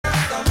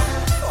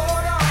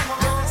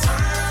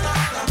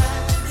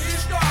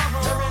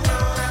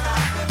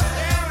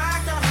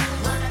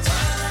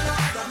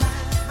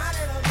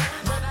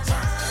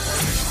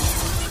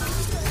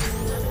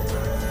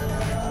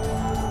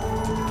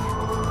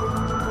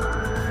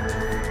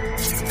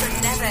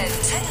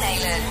Oxford to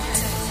Neyland.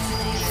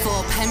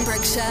 For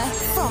Pembrokeshire,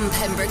 from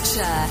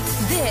Pembrokeshire,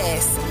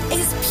 this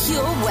is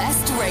Pure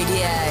West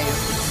Radio.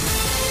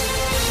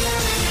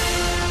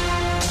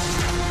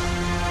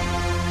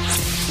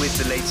 With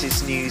the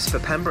latest news for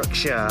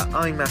Pembrokeshire,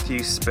 I'm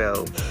Matthew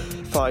Spill.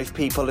 5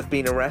 people have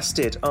been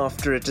arrested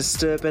after a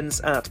disturbance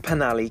at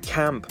Penally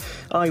Camp.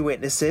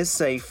 Eyewitnesses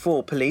say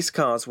 4 police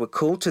cars were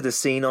called to the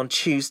scene on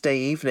Tuesday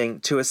evening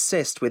to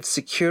assist with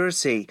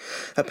security.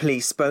 A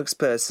police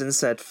spokesperson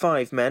said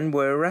 5 men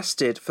were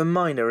arrested for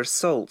minor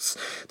assaults.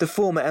 The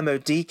former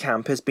MOD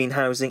camp has been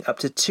housing up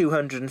to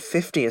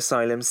 250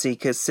 asylum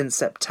seekers since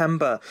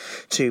September.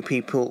 2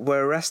 people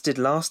were arrested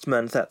last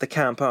month at the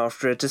camp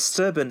after a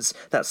disturbance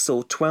that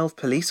saw 12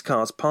 police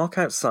cars park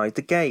outside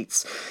the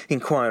gates.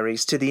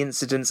 Inquiries to the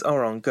incidents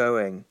are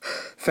ongoing.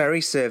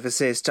 Ferry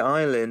services to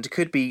Ireland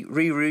could be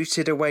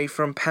rerouted away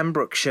from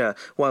Pembrokeshire,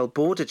 while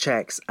border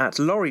checks at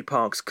lorry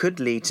parks could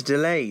lead to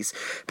delays.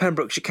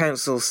 Pembrokeshire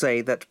Council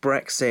say that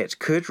Brexit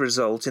could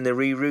result in the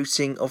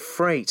rerouting of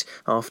freight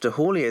after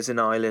hauliers in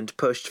Ireland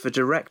pushed for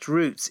direct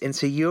routes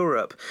into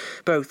Europe.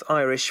 Both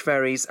Irish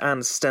Ferries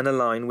and Stena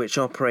Line, which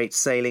operate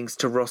sailings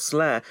to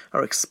Rosslare,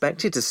 are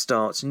expected to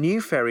start new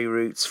ferry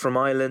routes from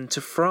Ireland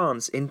to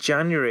France in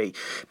January.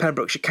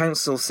 Pembrokeshire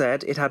Council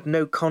said it had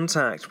no contact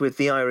with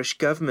the Irish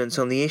government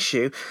on the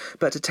issue,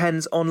 but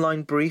attends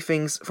online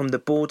briefings from the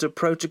Border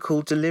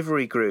Protocol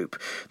Delivery Group.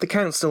 The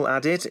council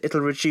added it'll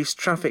reduce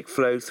traffic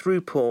flow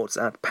through ports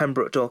at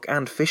Pembroke Dock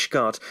and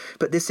Fishguard,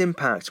 but this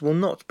impact will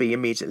not be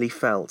immediately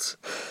felt.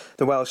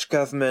 The Welsh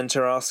Government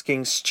are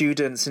asking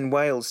students in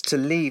Wales to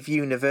leave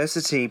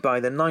university by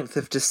the 9th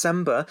of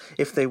December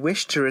if they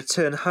wish to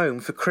return home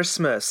for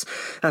Christmas.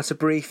 At a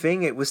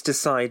briefing, it was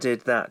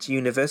decided that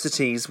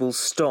universities will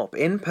stop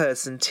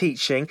in-person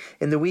teaching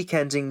in the week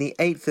ending the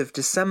 8th of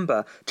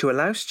December to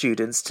allow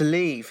students to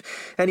leave.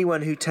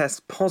 Anyone who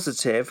tests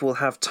positive will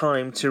have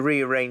time to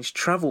rearrange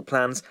travel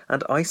plans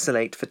and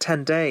isolate for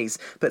 10 days,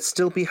 but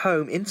still be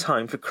home in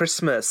time for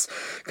Christmas.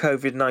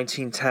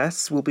 COVID-19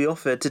 tests will be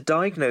offered to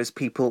diagnose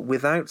people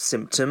without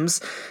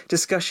symptoms.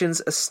 Discussions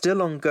are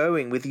still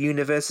ongoing with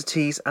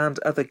universities and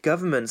other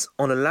governments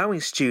on allowing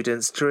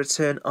students to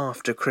return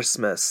after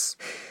Christmas.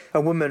 A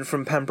woman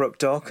from Pembroke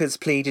Dock has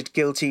pleaded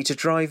guilty to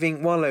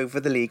driving while over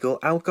the legal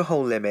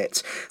alcohol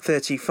limit.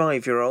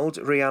 35-year-old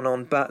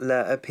Rhiannon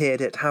Butler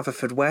appeared at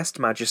Haverfordwest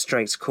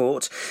Magistrates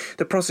Court.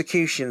 The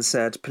prosecution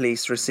said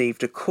police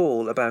received a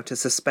call about a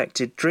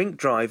suspected drink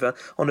driver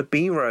on a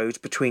B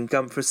road between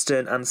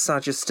Gumfreston and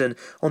Sageston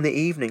on the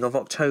evening of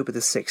October the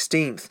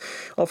 16th.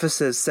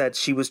 Officers said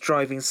she was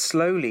driving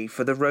slowly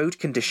for the road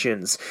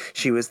conditions.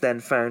 She was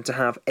then found to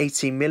have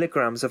 80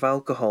 milligrams of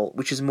alcohol,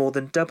 which is more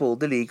than double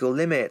the legal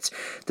limit.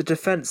 The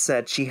defence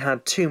said she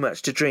had too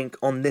much to drink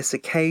on this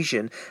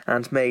occasion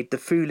and made the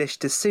foolish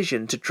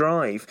decision to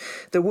drive.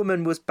 The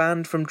woman was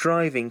banned from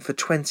driving for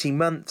 20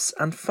 months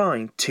and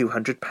fined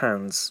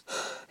 £200.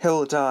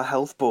 Hildar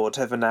Health Board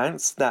have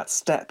announced that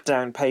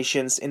step-down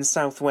patients in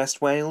South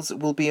West Wales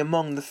will be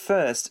among the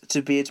first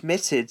to be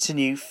admitted to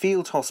new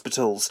field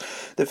hospitals.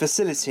 The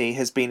facility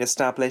has been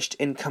established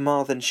in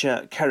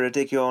Carmarthenshire,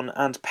 Ceredigion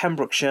and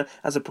Pembrokeshire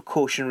as a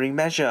precautionary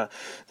measure.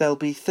 There'll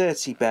be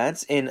 30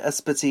 beds in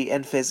Ysbyty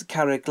Enfys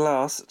Carreg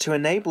Glas to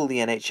enable the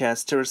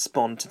NHS to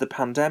respond to the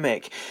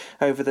pandemic.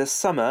 Over the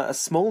summer, a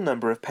small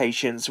number of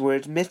patients were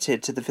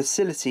admitted to the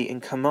facility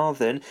in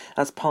Carmarthen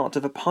as part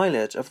of a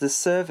pilot of the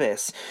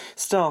service.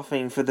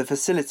 Staffing for the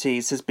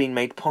facilities has been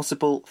made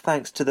possible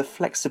thanks to the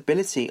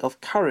flexibility of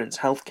current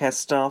healthcare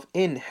staff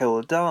in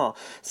Hildar,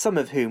 some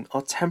of whom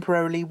are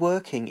temporarily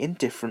working in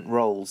different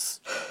roles.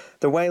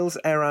 The Wales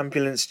Air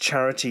Ambulance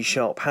charity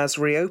shop has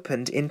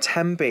reopened in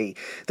Tenby.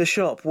 The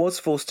shop was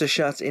forced to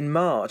shut in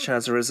March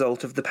as a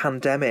result of the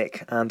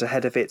pandemic, and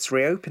ahead of its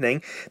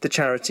reopening, the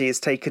charity has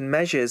taken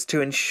measures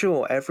to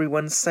ensure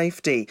everyone's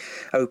safety.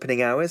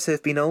 Opening hours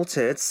have been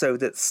altered so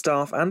that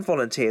staff and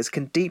volunteers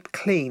can deep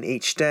clean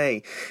each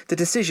day. The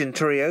decision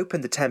to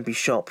reopen the Tenby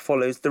shop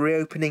follows the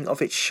reopening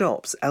of its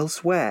shops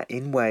elsewhere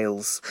in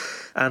Wales.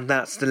 And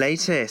that's the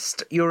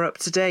latest. You're up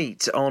to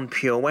date on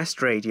Pure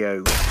West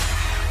Radio.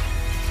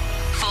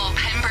 For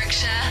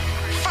Pembrokeshire,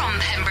 from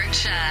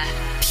Pembrokeshire,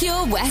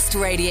 Pure West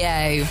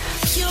Radio.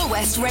 Pure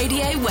West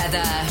Radio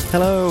weather.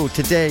 Hello,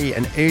 today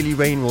an early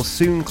rain will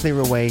soon clear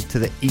away to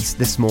the east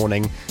this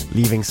morning,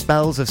 leaving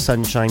spells of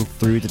sunshine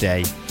through the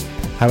day.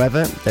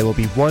 However, there will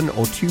be 1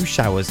 or 2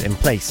 showers in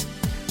place.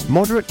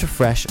 Moderate to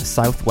fresh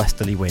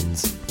southwesterly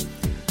winds.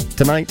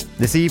 Tonight,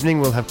 this evening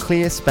we'll have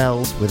clear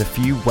spells with a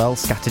few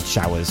well-scattered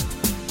showers,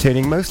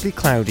 turning mostly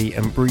cloudy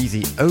and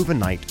breezy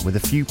overnight with a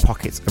few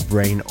pockets of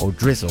rain or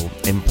drizzle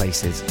in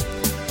places.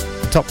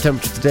 The top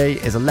temperature today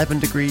is 11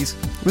 degrees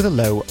with a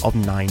low of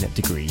 9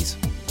 degrees.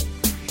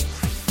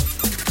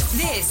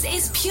 This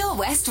is Pure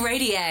West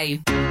Radio.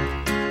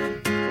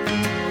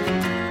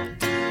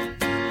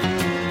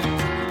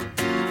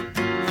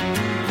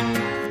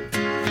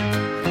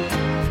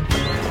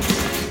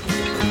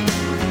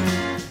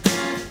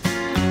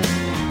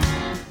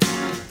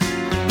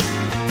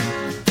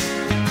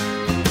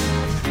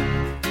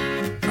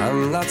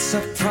 I'm not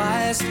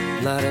surprised,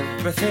 not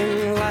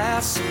everything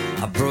lasts.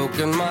 I've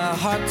broken my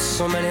heart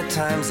so many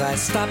times I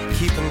stopped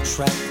keeping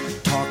track.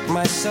 Talk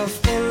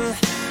myself in,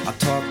 I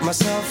talk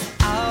myself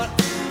out.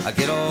 I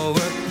get all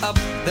worked up,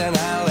 then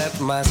I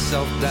let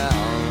myself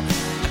down.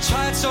 I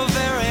tried so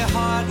very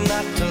hard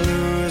not to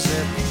lose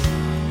it.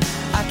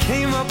 I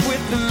came up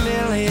with a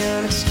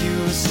million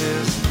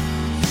excuses.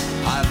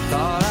 I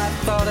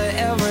thought of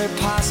every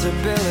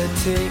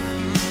possibility.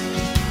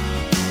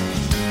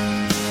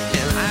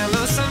 And I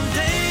know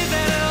someday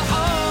that it'll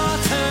all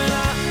turn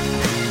out.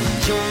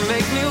 You'll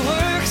make me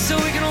work so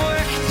we can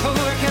work to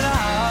work it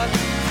out.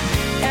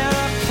 And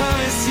I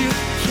promise you,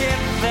 kid,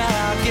 that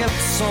I'll give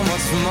so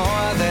much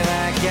more than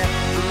I get.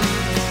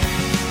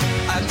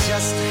 I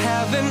just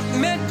haven't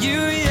met you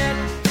yet.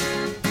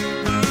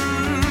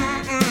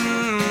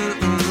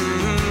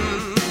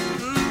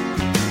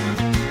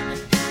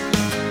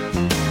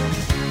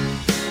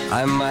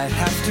 I might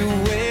have to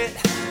wait,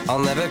 I'll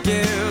never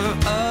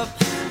give up.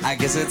 I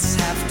guess it's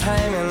half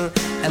timing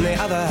and the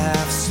other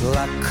half's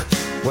luck.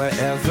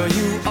 Wherever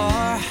you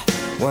are,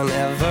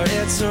 whenever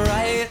it's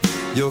right,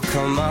 you'll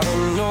come out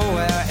of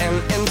nowhere and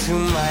into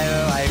my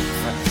life.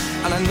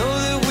 And I know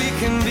that we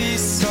can be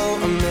so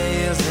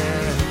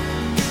amazing.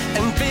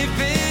 And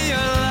baby,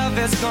 your love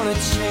is gonna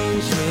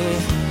change me.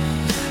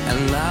 And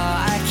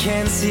now I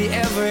can see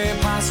every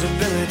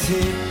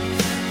possibility.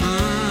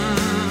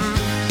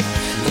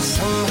 And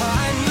somehow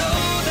I know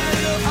that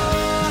it'll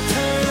all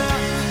turn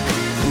out.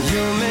 And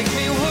you'll make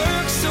me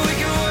work so we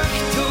can work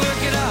to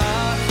work it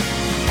out.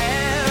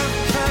 And I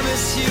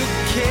promise you,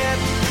 kid,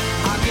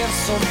 I'll give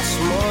so much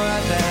more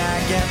than I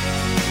get.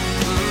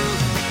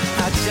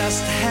 I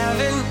just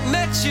haven't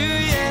met you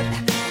yet.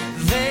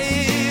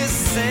 They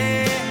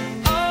say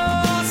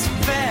all's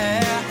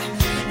fair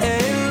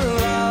in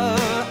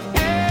love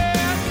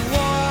and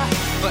war,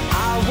 but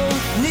I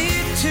won't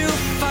need to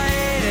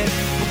fight it.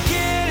 We'll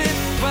get it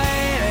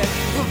right,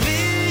 we'll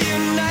be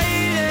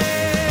united.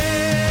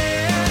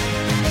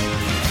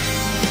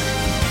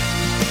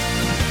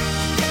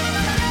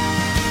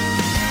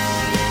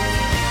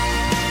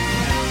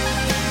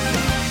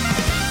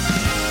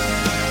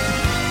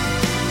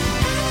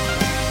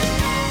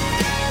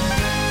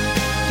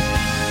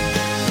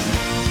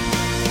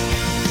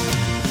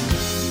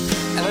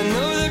 And I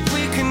know that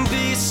we can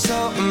be so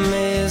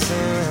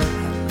amazing.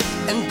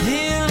 And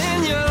being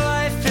in your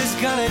life is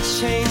gonna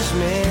change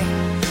me.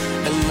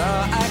 And now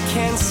I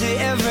can see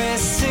every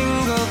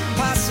single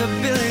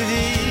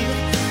possibility.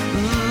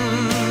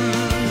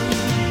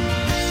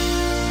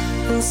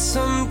 And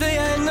someday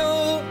I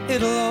know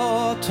it'll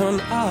all turn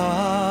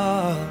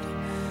out.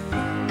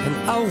 And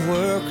I'll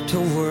work to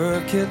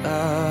work it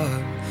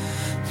out.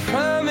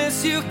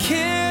 Promise you,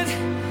 kid,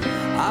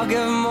 I'll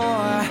give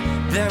more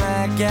than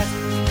I get,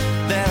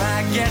 than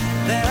I get,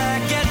 than I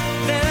get,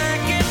 than I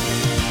get.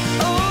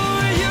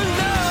 Oh, you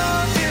know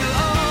it'll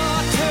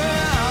all turn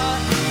out.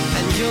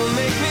 And you'll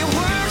make me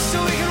work so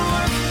we can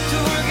work to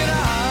work it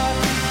out.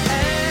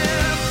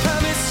 And I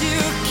promise you,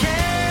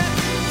 kid,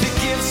 to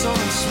give so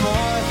much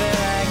more than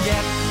I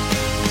get.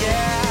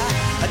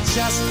 Yeah, I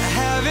just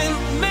haven't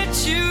met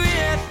you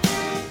yet.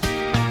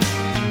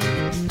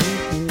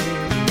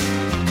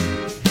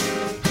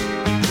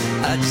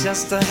 I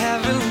just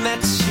haven't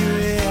met you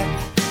yet.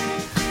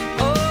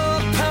 Oh,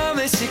 I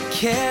promise you,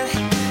 kid,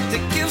 to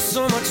give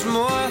so much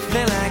more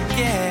than I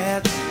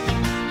get.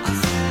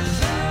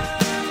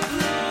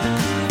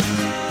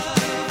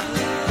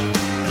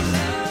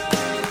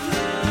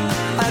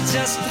 I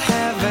just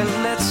haven't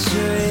met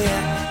you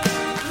yet.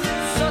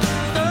 So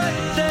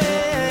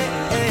birthday,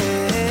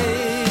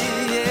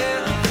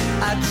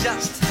 yeah. I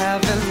just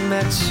haven't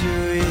met you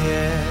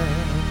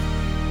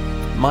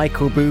yet.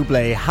 Michael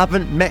Bublé,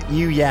 haven't met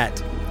you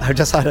yet. I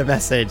just had a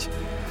message.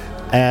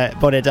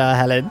 Bonne da,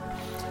 Helen.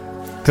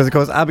 Because, of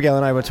course, Abigail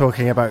and I were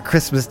talking about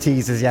Christmas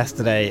teasers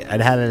yesterday,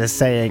 and Helen is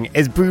saying,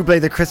 is Bublé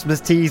the Christmas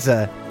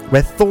teaser?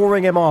 We're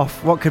thawing him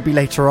off. What could be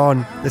later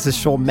on? This is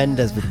Shawn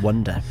Mendes with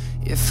Wonder.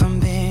 If I'm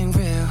being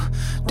real,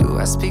 do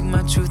I speak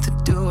my truth or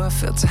do I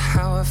filter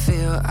how I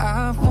feel?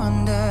 I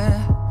wonder,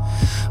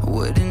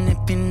 wouldn't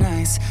it be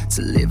nice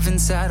to live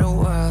inside a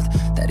world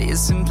that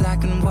isn't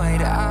black and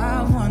white?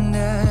 I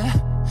wonder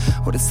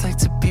what it's like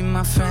to be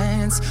my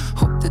friends.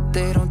 Hope that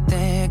they don't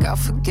think I'll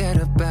forget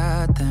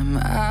about them.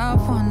 I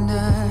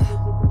wonder,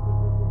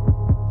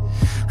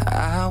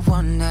 I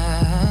wonder.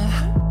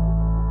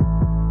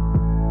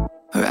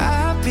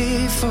 Right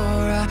before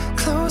I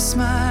close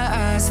my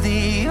eyes,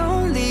 the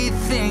only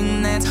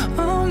thing that's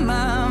on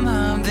my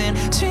mind, been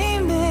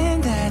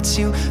dreaming that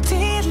you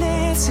feel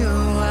it too.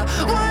 I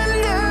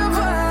wonder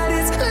what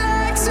it's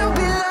like to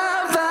be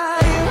loved by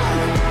you.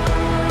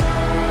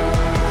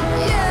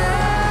 Yeah,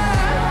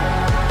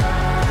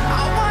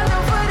 I wonder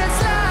what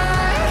it's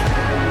like.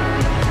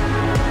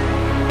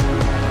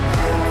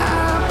 I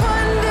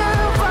wonder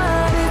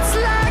what it's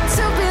like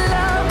to be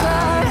loved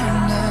by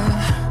you.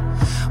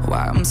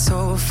 Why I'm so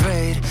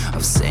afraid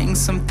of saying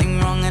something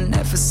wrong. I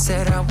never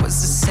said I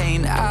was a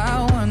saint.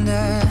 I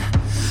wonder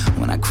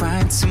when I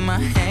crying to my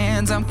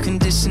hands. I'm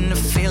conditioned to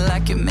feel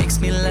like it makes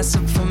me less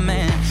of a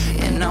man.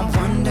 And I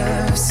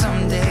wonder if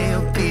someday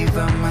you'll be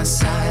by my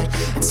side.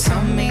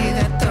 Tell me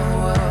that the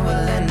world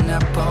will end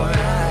up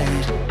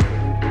alright.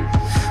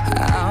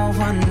 I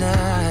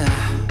wonder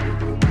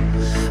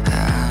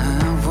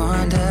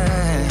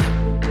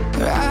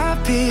right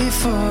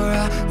before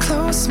I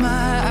close my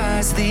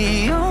eyes,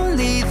 the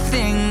only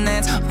thing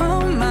that's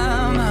on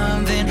my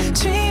mind, been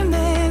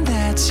dreaming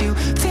that you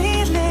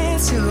feel it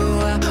too.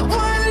 I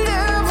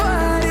wonder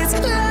what it's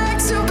like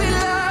to be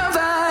loved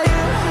by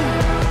you.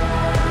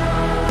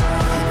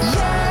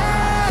 Yeah,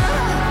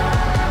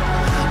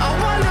 I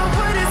wonder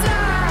what it's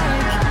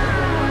like.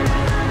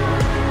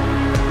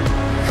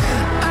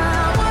 I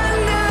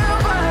wonder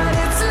what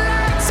it's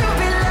like to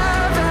be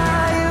loved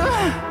by you.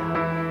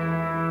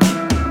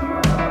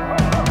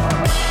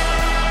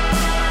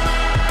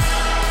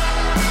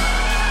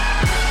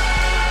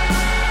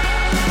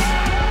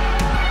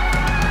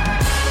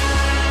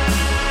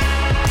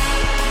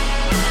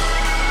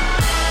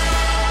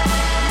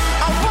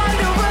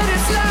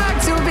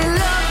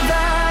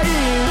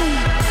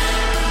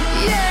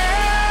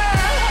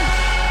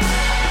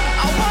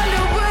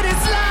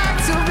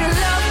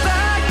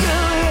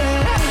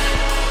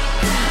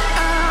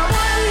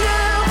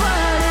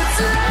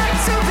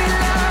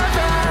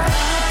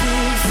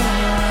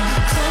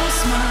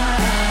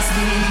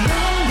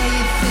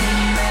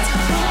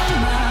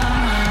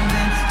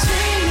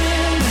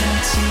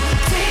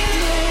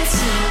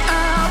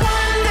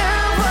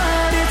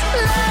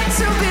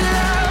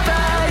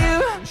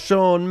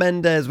 Shawn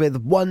Mendes with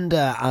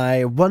Wonder.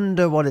 I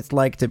wonder what it's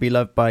like to be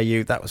loved by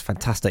you. That was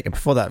fantastic. And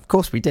before that, of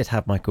course, we did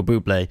have Michael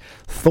Bublé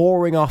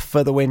thawing off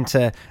for the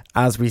winter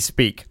as we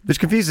speak, which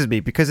confuses me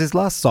because his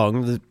last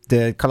song,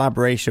 the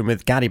collaboration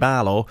with Gary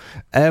Barlow,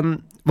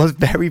 was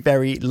very,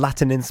 very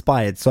Latin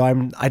inspired.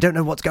 So I don't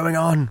know what's going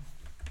on.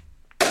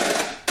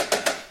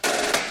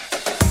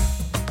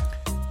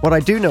 What I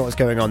do know what's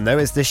going on, though,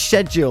 is the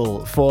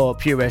schedule for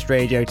Pure West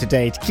Radio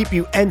today to keep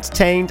you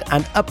entertained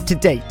and up to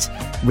date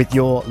with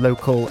your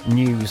local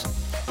news.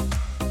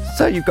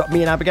 So you've got me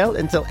and Abigail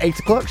until 8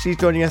 o'clock. She's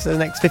joining us in the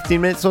next 15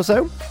 minutes or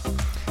so.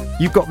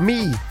 You've got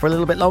me for a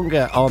little bit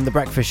longer on The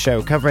Breakfast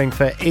Show, covering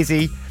for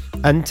Izzy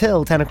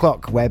until 10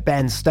 o'clock, where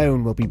Ben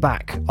Stone will be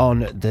back on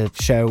the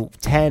show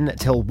 10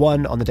 till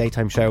 1 on the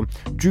daytime show.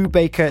 Drew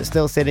Baker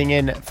still sitting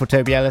in for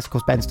Toby Ellis. Of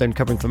course, Ben Stone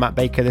covering for Matt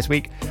Baker this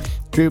week.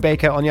 Drew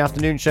Baker on the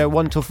afternoon show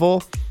 1 till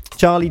 4.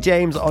 Charlie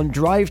James on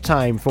Drive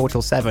Time 4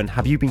 till 7.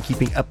 Have you been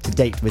keeping up to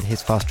date with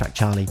his Fast Track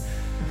Charlie?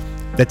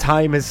 The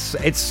time it's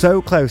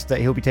so close that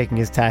he'll be taking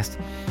his test.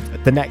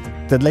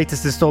 The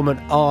latest installment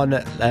on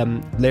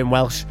Liam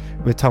Welsh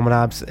with Tom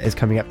Abz is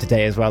coming up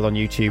today as well on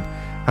YouTube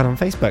and on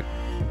Facebook.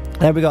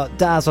 Then we got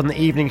Daz on the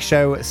evening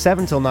show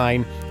 7 till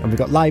 9, and we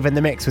got Live in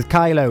the Mix with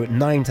Kylo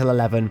 9 till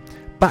 11.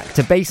 Back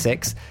to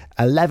Basics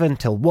 11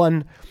 till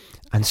 1,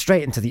 and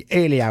straight into the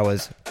early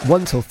hours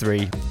 1 till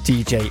 3.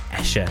 DJ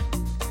Escher.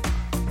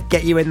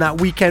 Get you in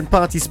that weekend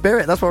party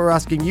spirit. That's what we're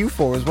asking you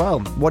for as well.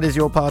 What is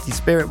your party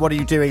spirit? What are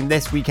you doing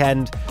this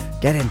weekend?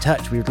 Get in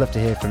touch. We would love to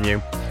hear from you.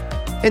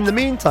 In the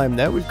meantime,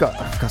 though, we've got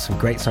some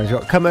great songs. We've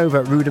got Come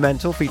Over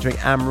Rudimental featuring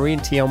Anne-Marie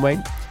and Tion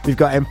Wayne. We've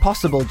got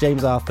Impossible,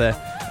 James Arthur.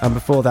 And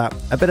before that,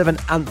 a bit of an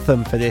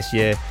anthem for this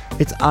year.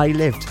 It's I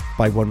Lived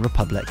by One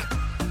Republic.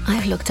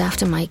 I've looked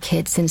after my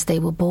kids since they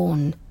were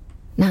born.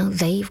 Now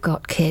they've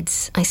got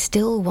kids. I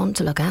still want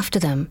to look after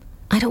them.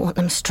 I don't want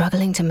them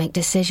struggling to make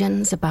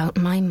decisions about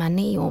my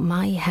money or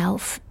my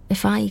health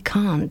if I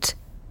can't.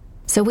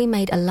 So we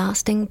made a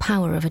lasting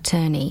power of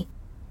attorney.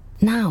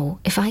 Now,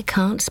 if I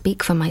can't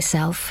speak for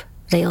myself,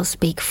 they'll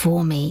speak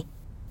for me.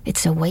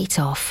 It's a weight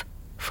off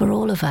for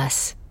all of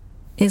us,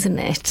 isn't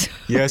it?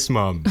 Yes,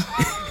 Mum.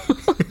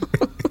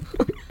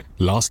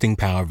 Lasting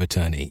power of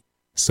attorney.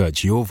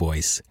 Search your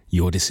voice,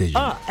 your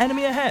decision.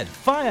 Enemy ahead.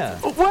 Fire.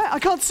 Oh, where? I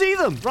can't see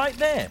them. Right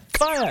there.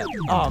 Fire.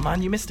 Oh,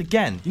 man, you missed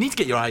again. You need to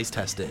get your eyes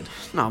tested.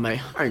 Nah, mate,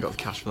 I ain't got the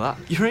cash for that.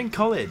 You're in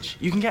college.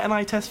 You can get an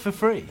eye test for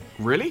free.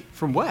 Really?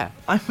 From where?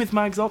 I'm with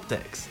Mags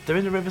Optics. They're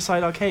in the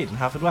Riverside Arcade in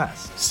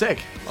Haverfordwest.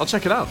 Sick. I'll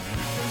check it out.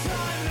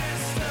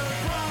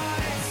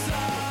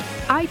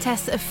 Eye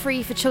tests are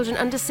free for children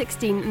under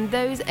 16 and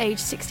those aged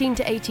 16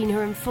 to 18 who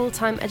are in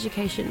full-time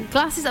education.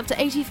 Glasses up to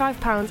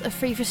 £85 are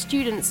free for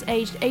students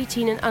aged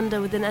 18 and under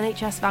with an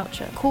NHS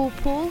voucher. Call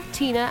Paul,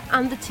 Tina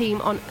and the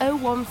team on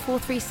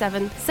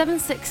 01437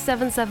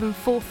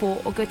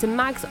 767744 or go to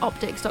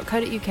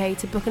magsoptics.co.uk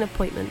to book an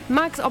appointment.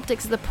 Mags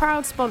Optics are the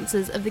proud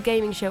sponsors of the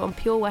gaming show on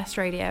Pure West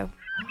Radio.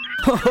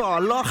 Oh,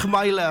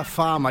 Lochmeyler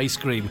Farm Ice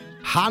Cream.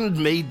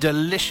 Handmade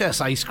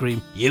delicious ice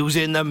cream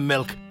using the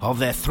milk of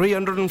their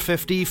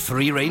 350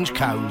 free-range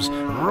cows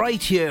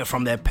right here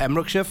from their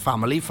Pembrokeshire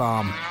family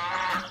farm.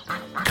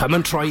 Come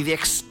and try the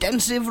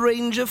extensive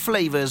range of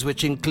flavours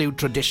which include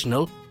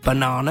traditional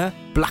banana,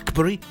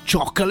 blackberry,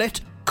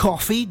 chocolate,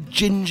 coffee,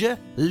 ginger,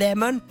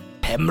 lemon,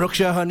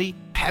 Pembrokeshire honey,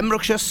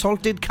 Pembrokeshire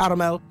salted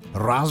caramel,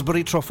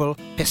 raspberry truffle,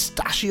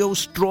 pistachio,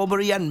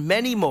 strawberry and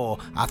many more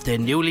at their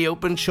newly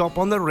opened shop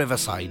on the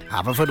Riverside,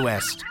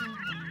 Haverfordwest.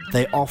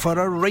 They offer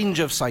a range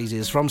of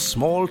sizes from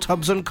small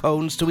tubs and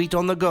cones to eat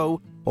on the go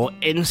or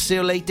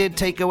insulated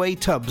takeaway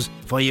tubs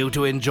for you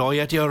to enjoy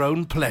at your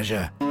own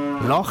pleasure.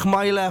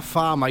 Lochmeyler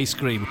Farm Ice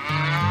Cream.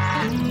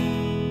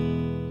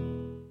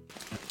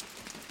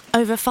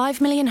 Over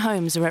 5 million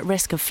homes are at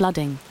risk of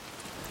flooding,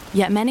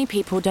 yet many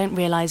people don't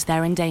realise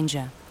they're in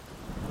danger.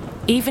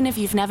 Even if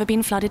you've never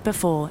been flooded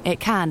before, it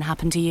can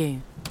happen to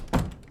you.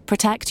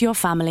 Protect your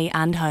family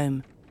and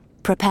home.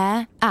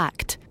 Prepare,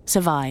 act,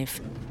 survive.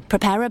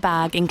 Prepare a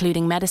bag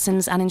including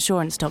medicines and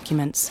insurance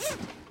documents.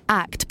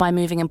 Act by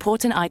moving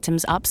important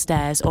items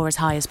upstairs or as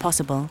high as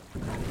possible.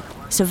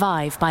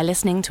 Survive by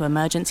listening to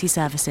emergency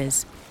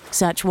services.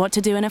 Search what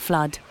to do in a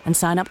flood and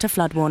sign up to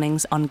flood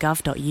warnings on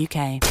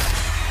gov.uk.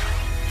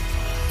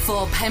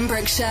 For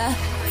Pembrokeshire,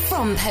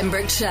 from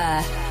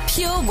Pembrokeshire,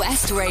 Pure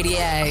West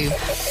Radio.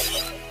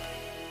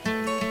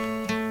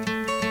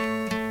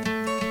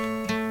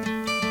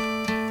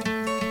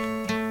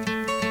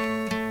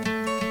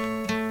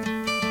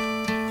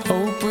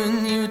 Hope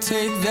when you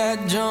take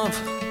that jump,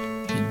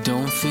 you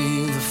don't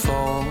feel the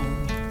fall.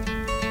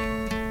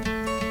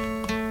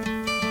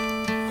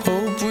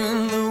 Hope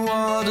when the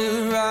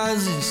water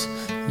rises,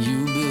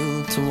 you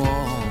build a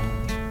wall.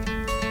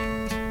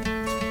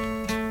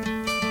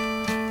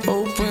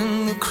 Hope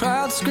when the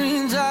crowd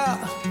screams out,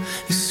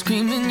 you're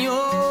screaming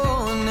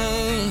your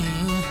name.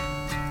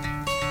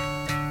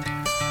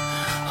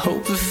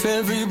 Hope if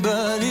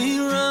everybody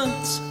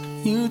runs,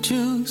 you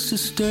choose to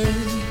stay.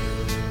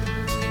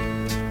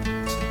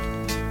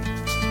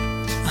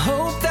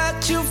 Hope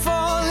that you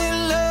fall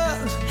in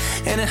love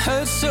and it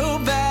hurts so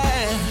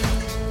bad.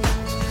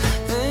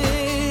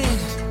 Hey,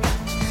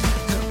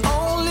 the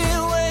only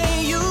way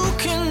you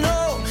can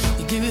know,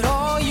 you give it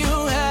all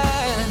you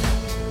had.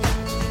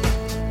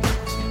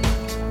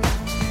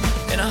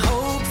 And I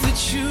hope that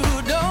you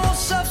don't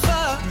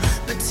suffer,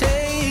 but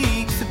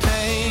take the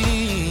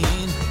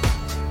pain.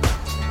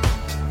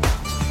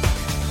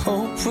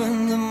 Hope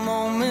when the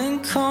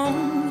moment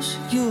comes,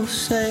 you'll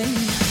say,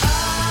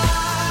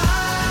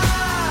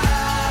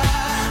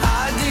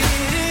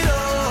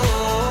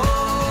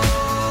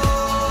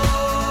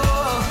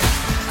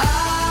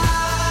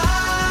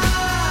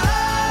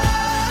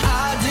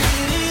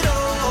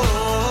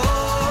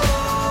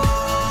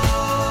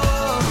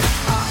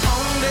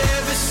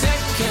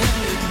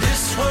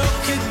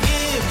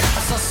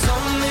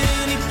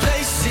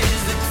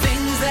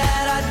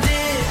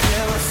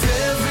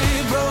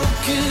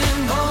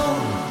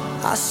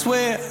 I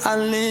swear I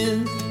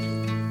lived.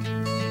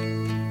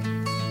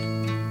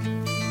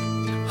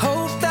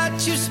 Hope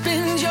that you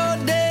spend your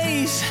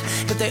days,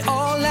 but they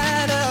all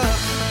add up.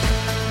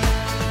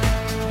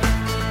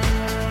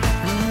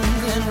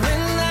 And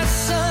when that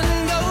sun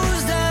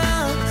goes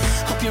down,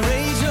 hope you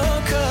raise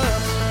your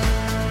cup.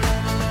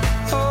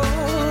 Oh,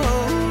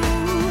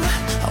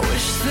 I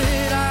wish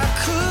that I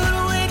could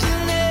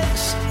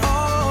witness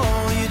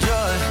all your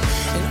joy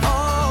and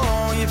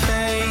all your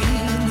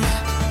pain.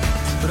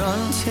 But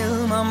until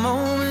my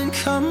moment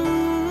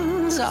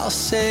comes, I'll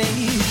say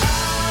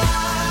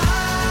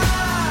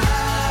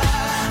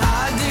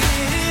I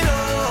did it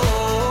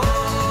all.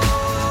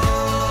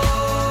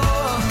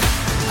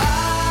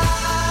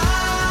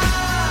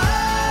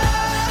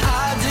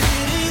 I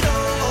did it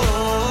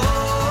all.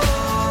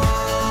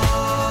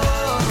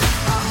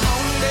 I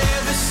owned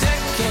every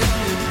second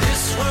that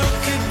this world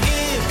could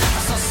give.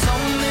 I saw so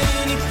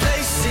many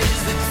places,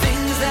 the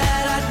things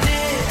that I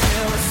did.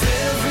 And with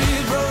every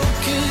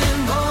broken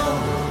bone,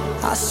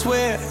 I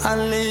swear I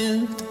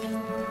lived.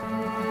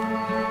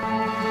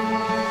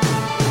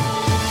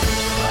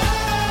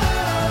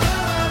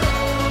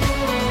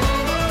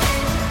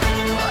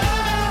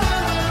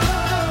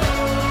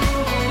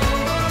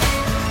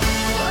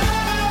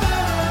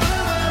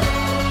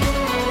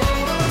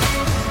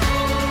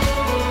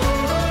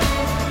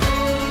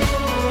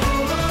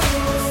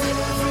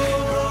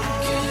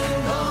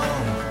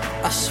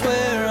 I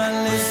swear I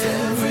lived.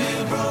 Every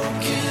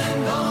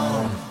broken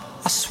bone,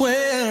 I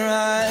swear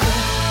I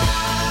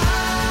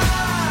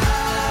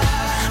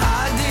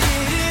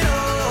did it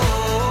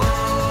all.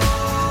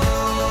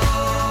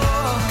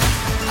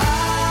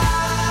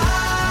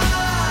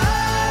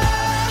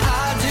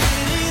 I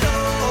did it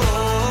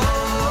all.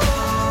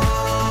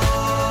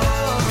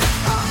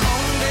 I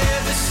owned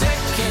every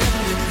second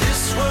that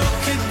this world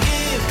could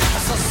give. I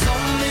saw so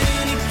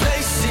many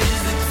places,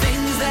 the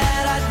things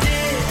that I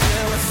did.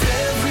 Yeah, with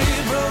every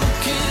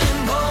broken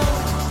bone,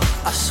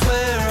 I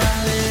swear I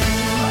lived.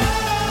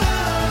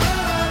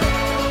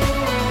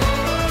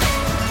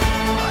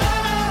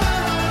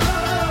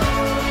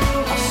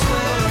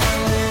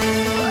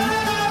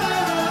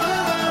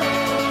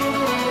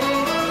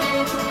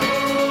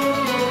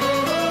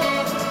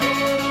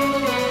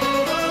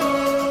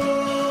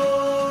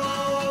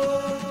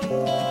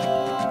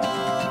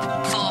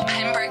 For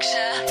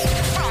Pembrokeshire,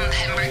 from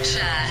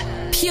Pembrokeshire,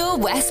 Pure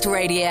West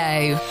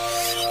Radio.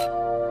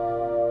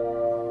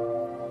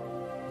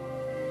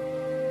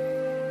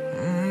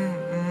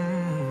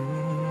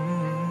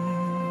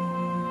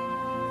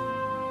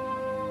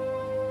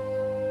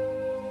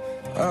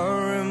 I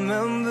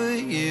remember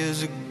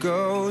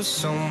ago,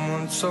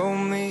 someone told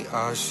me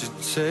I should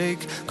take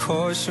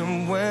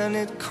caution when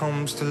it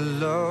comes to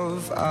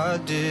love. I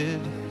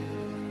did.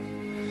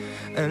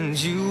 And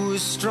you were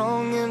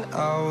strong and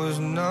I was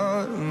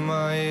not.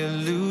 My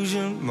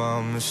illusion,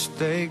 my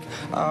mistake.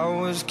 I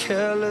was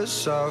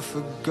careless, I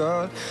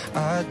forgot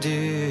I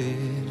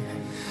did.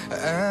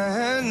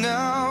 And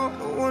now,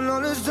 when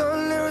all is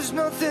done, there is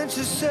nothing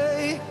to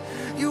say.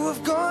 You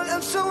have gone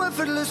and so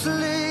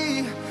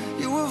effortlessly.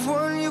 You have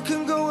won, you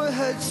can go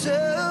ahead,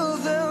 tell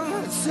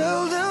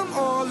them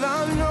all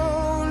I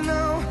know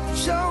now.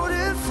 Shout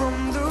it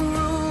from the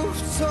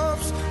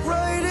rooftops,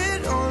 write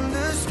it on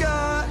the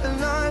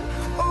skyline.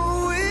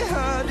 All we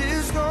had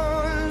is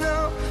gone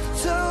now.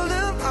 Tell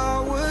them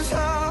I was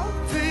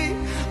happy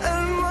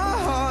and my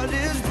heart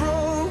is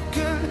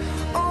broken.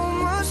 All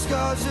my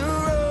scars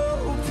are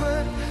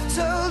open.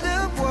 Tell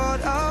them what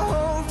I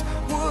hoped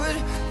would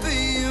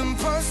be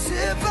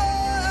impossible.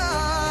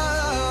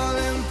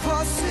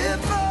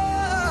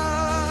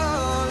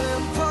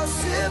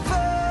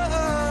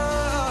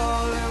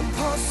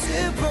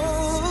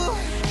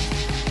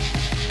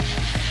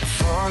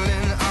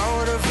 Falling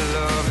out of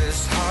love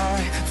is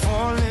high.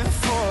 Falling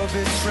for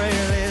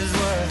betrayal is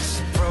worse.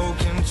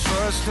 Broken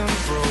trust and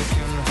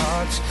broken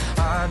hearts.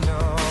 I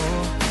know.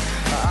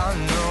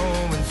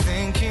 And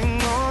thinking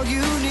all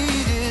you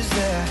need is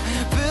there.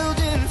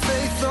 Building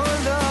faith on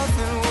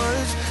nothing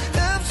words.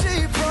 Empty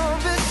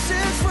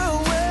promises will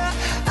wear.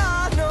 I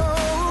know.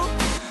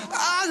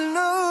 And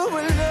now,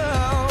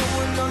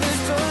 when all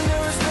is done,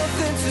 there is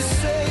nothing to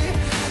say.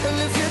 And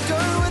if you're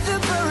done with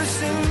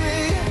embarrassing me,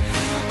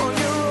 on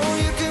your own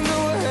you can go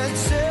ahead,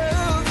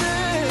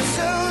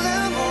 tell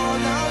them all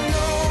I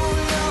know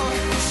now.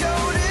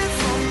 Shout it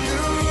from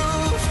the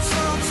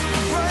rooftops,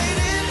 write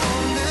it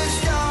on the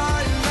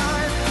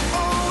skyline.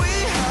 All we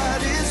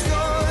had is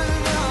gone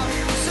now.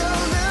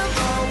 Tell them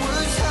I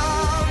was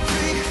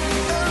happy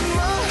and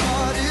my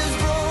heart is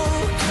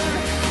broken.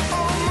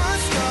 All my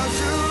scars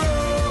are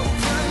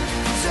open.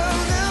 Tell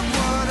them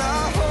what I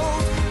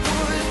hoped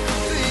would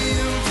be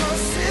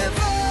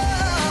impossible.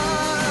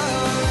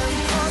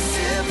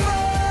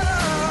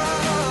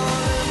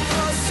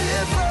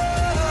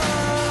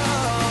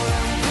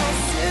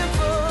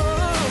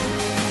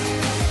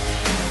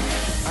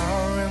 I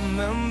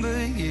remember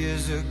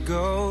years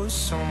ago,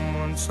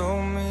 someone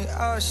told me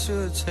I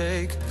should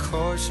take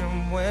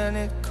caution when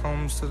it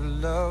comes to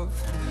love.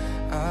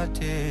 I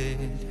did.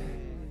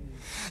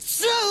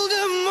 Tell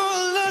them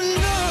all I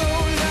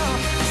know now.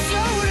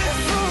 Shout it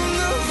from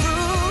the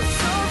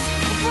rooftops,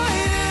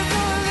 write it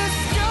on the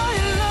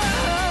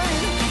skyline.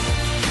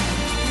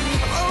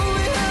 All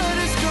we had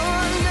is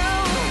gone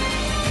now.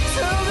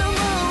 Tell them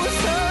I was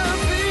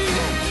happy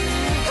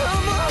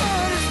and my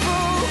heart is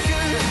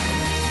broken.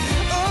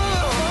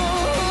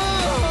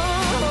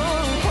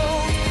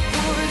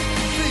 Would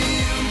be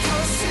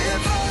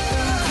impossible.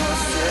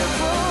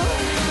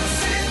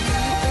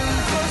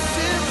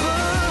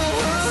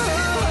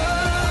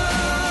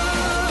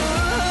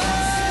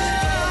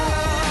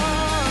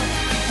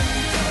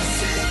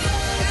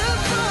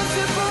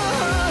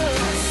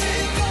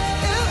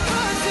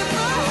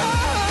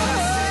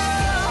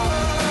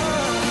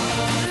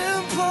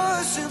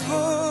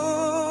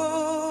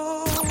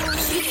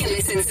 You can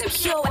listen to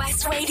Pure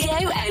West Radio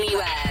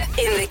anywhere.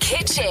 In the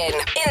kitchen,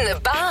 in the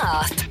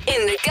bath,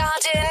 in the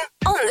garden,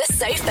 on the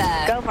sofa.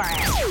 Go for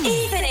it.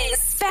 Even in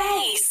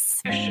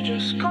space. You should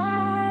just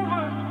come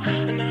over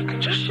and I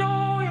can just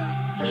show you.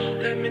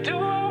 Let me do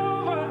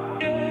over.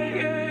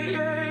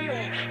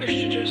 Yeah. You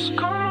should just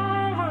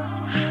come over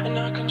and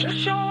I can just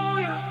show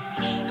you.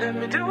 Let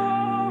me do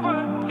over.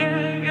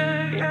 Yeah.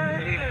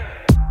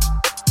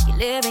 You're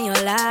living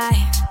your life,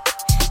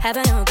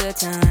 having a good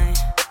time.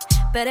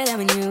 Better than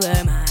when you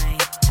were mine.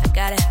 I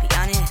gotta be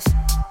honest,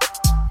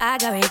 I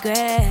got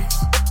regrets.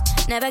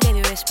 Never gave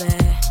you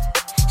respect.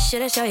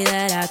 Should've shown you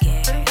that I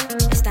care.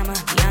 This time I'll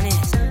be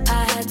honest,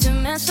 I had to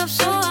mess up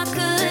so I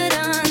could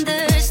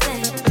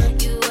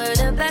understand. You were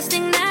the best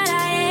thing that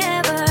I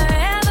ever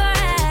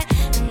had.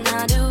 And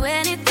I'll do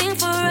anything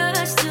for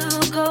us to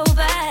go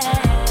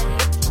back.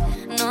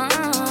 No,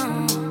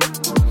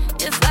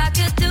 if I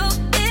could do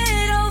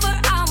it over,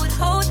 I would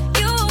hold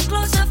you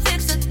closer,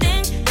 fix the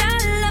thing that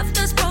left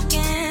us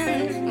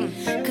broken.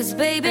 'Cause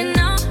baby,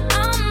 now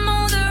I'm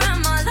older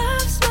and my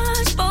love's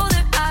much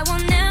bolder. I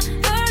will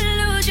never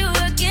lose you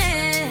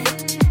again.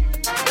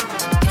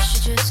 You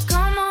should just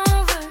come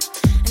over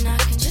and I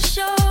can just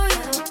show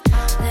you.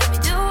 Let me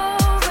do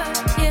over,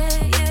 yeah.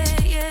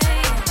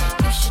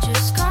 You should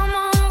just come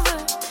over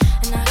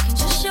and I can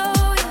just show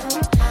you.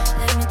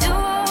 Let me do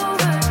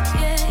over,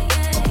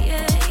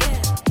 yeah.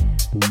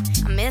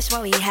 I miss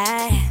what we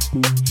had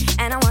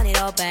and I want it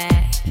all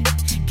back.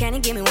 Can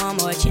you give me one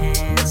more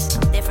chance?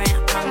 I'm different, I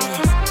promise.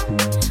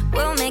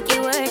 We'll make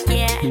it work,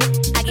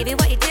 yeah. I give you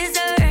what you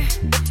deserve.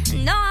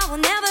 No, I will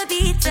never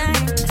be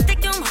turned. Stick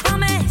to my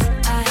promise.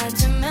 I had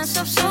to mess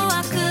up so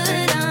I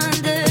could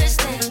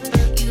understand.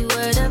 You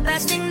were the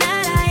best thing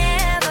that I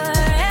ever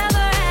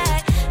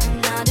had.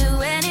 And I'll do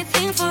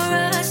anything for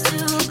us to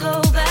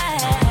go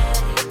back.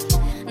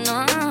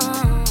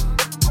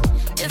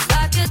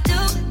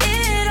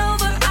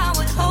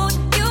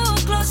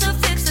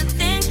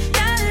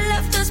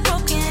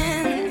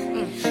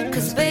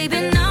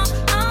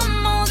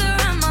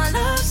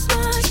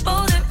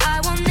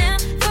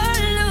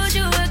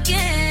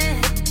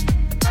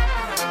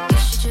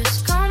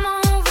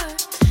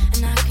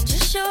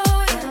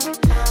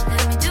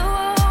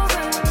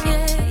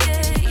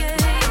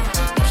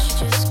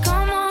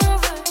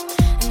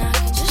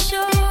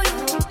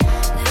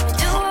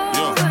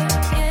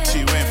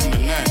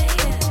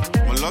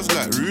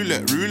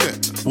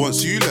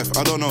 once you left,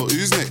 I don't know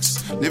who's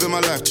next. Living my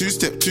life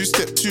two-step,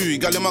 two.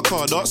 Gal in my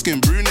car, dark skin,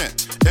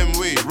 brunette.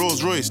 M-Way,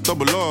 Rolls Royce,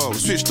 double R.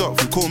 Switched up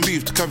from corned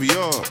beef to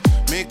caviar.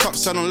 Makeup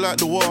sounding like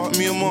the war.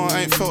 Me and Ma,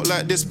 I ain't felt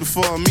like this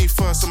before. Me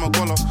first, I'm a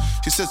goller.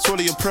 She said, swallow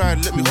your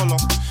pride, let me holler.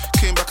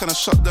 Came back and I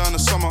shut down the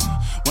summer.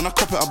 When I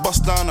cop it, I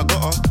bust down, I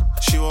got her.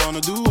 She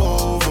wanna do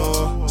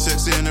over.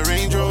 Sexy in the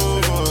Range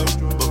Rover.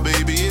 But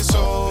baby, it's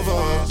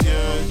over.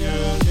 Yeah.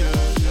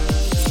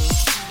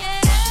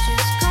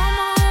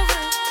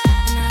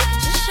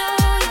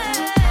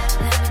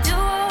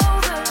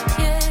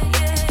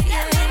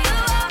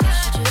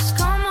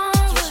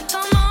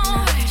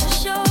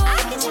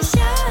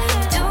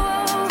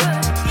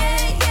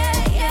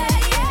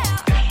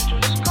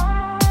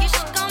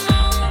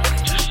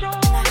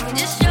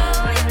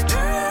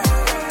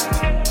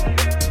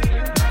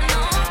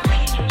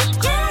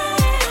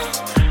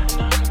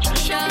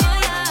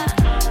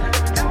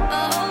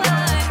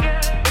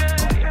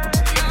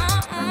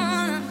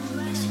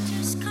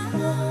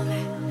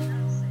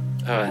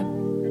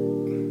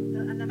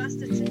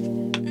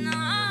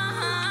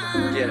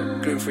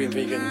 Gluten-free and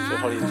vegan for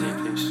Holly and Dee,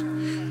 please.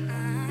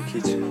 The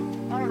kids.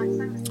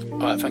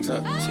 Alright, thanks a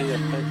lot. See ya.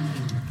 Bye.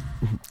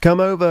 Come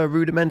Over,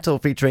 Rudimental,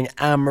 featuring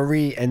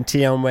Anne-Marie and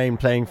Tion Wayne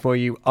playing for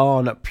you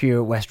on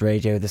Pure West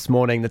Radio this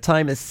morning. The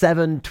time is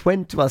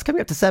 7:20. Well, it's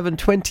coming up to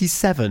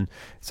 7:27.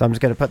 So I'm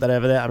just going to put that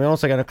over there. I'm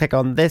also going to click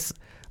on this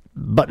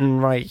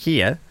button right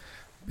here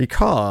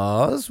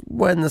because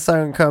when the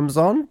sound comes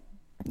on,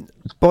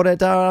 bore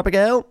da,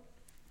 Abigail.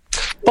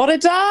 Bore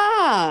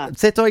da!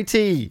 Sut o'i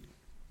ti?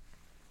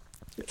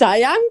 Da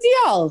iawn,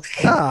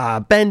 diolch.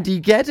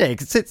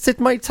 Bendigedig. Sut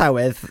mae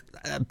tawedd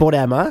bore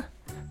yma?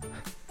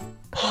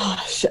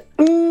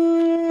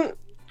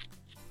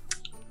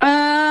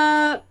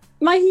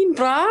 Mae hi'n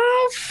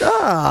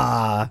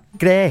braf.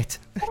 Gret.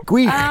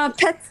 Gwych.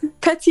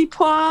 Petit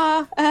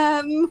pois.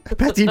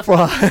 Petit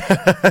pois.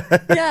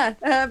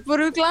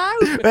 Bwrw glaw.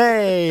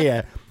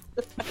 Hey.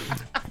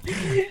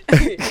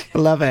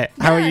 Love it.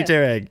 How are you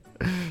doing?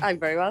 I'm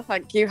very well,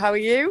 thank you. How are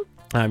you?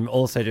 I'm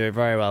also doing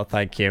very well,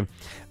 thank you.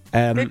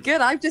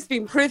 Good. I've just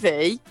been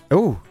privy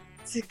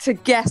to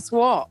guess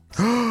what?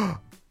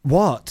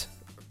 What?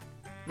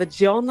 The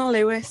John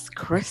Lewis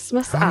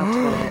Christmas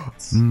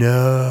advert.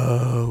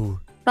 No.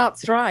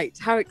 That's right.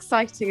 How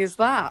exciting is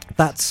that?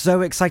 That's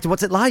so exciting.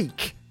 What's it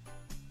like?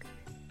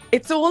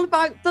 It's all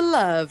about the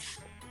love.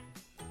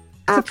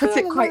 To put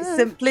it quite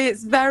simply,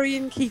 it's very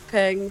in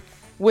keeping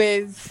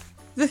with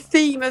the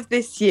theme of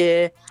this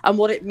year and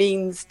what it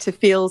means to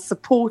feel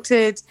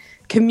supported,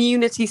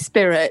 community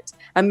spirit,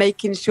 and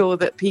making sure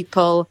that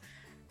people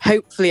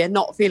hopefully are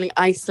not feeling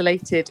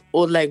isolated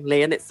or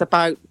lonely. And it's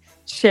about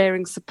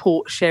sharing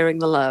support, sharing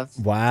the love.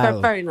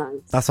 Wow. Very nice.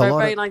 That's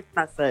very nice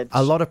message.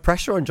 A lot of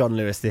pressure on John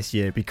Lewis this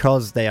year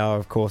because they are,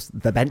 of course,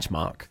 the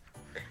benchmark.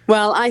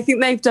 Well, I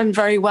think they've done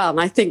very well. And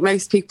I think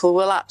most people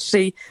will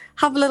actually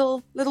have a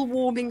little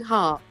warming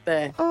heart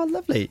there. Oh,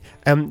 lovely.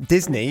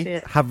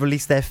 Disney have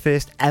released their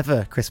first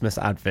ever Christmas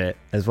advert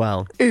as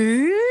well.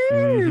 Ooh.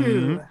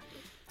 Mm-hmm.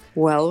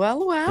 Well.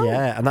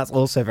 Yeah, and that's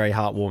also very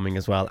heartwarming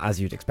as well,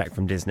 as you'd expect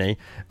from Disney.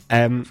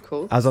 Of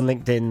course. I was on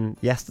LinkedIn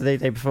yesterday,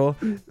 day before.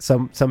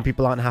 Some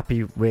people aren't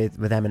happy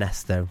with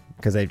M&S, though,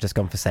 because they've just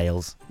gone for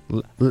sales.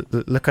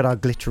 Look at our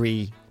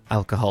glittery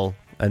alcohol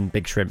and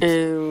big shrimps.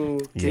 Oh,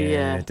 dear.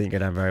 Yeah, it didn't go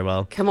down very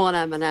well. Come on,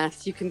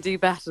 M&S, you can do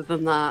better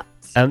than that.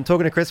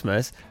 Talking of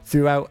Christmas,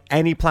 throughout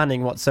any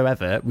planning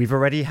whatsoever, we've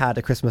already had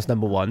a Christmas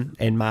number one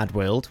in Mad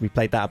World. We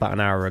played that about an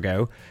hour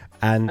ago.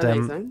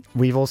 And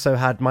we've also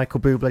had Michael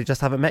Bublé Just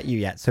Haven't Met You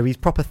Yet, so he's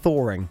proper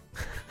thawing.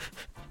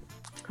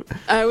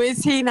 Oh,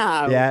 is he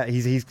now? Yeah,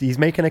 he's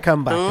making a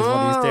comeback is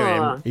what he's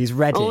doing. He's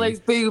ready. All those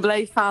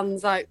Bublé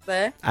fans out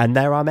there. And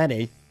there are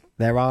many.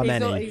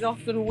 He's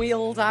often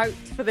wheeled out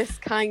for this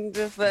kind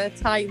of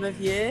time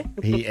of year.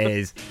 He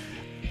is.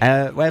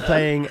 We're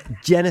playing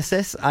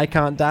Genesis, I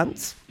Can't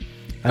Dance.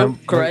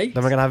 Great.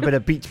 Then we're going to have a bit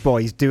of Beach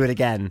Boys, Do It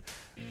Again.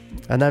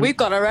 And then we've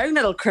got our own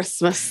little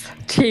Christmas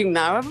tune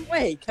now, haven't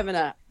we, coming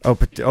up? Oh,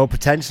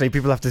 potentially.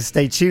 People have to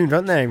stay tuned,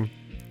 don't they?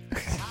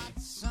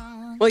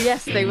 Well,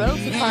 yes, they will,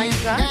 to find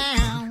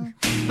out.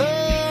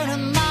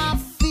 Burning my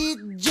feet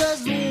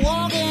just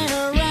walking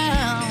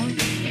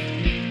around.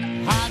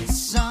 Hot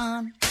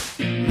sun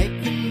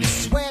making me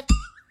sweat.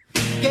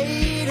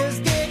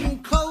 Gators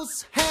getting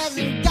close,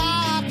 hasn't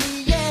got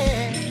me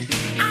yet.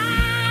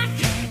 I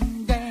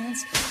can't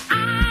dance,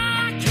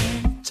 I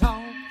can't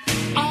talk.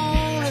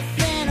 Only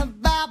thing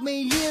about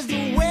me is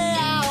the way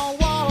I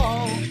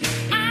walk.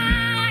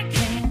 I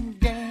can't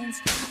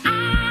dance,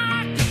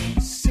 I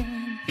can't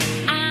sing.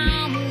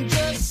 I'm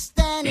just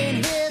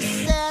standing here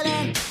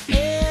selling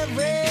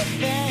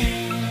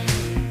everything.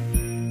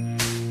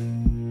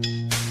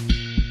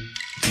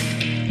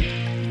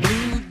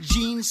 Blue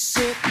jeans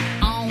sit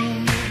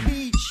on the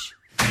beach.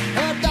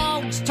 Her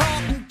dog's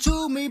talking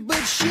to me,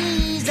 but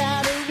she's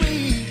out of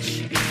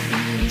reach.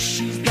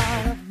 She's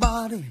got a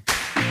body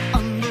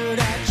under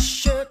that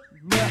shirt,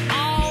 but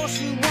all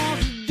she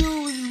wants to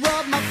do is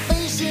rub my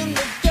face in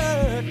the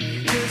dirt.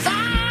 'Cause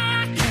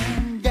I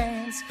can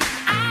dance,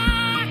 I